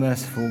God who's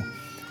merciful,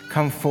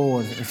 come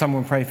forward and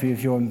someone will pray for you.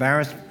 If you're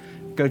embarrassed,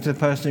 go to the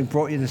person who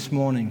brought you this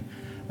morning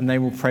and they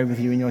will pray with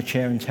you in your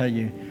chair and tell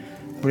you.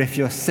 But if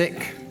you're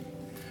sick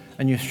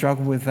and you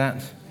struggle with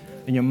that,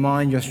 in your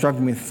mind you're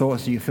struggling with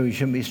thoughts that you feel you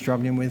shouldn't be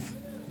struggling with,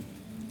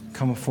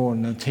 come forward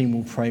and the team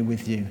will pray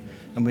with you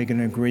and we're going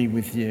to agree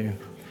with you.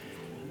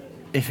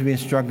 If you've been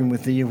struggling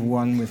with the evil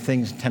one, with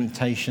things,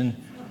 temptation,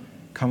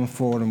 come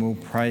forward and we'll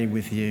pray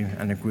with you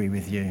and agree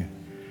with you.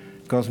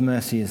 God's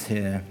mercy is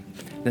here.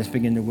 Let's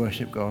begin to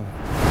worship God.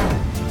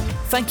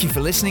 Thank you for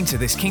listening to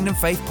this Kingdom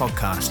Faith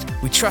podcast.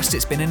 We trust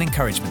it's been an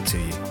encouragement to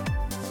you.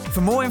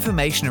 For more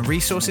information and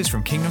resources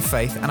from Kingdom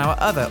Faith and our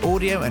other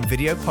audio and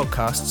video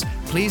podcasts,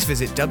 please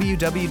visit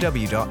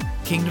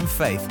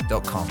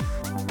www.kingdomfaith.com.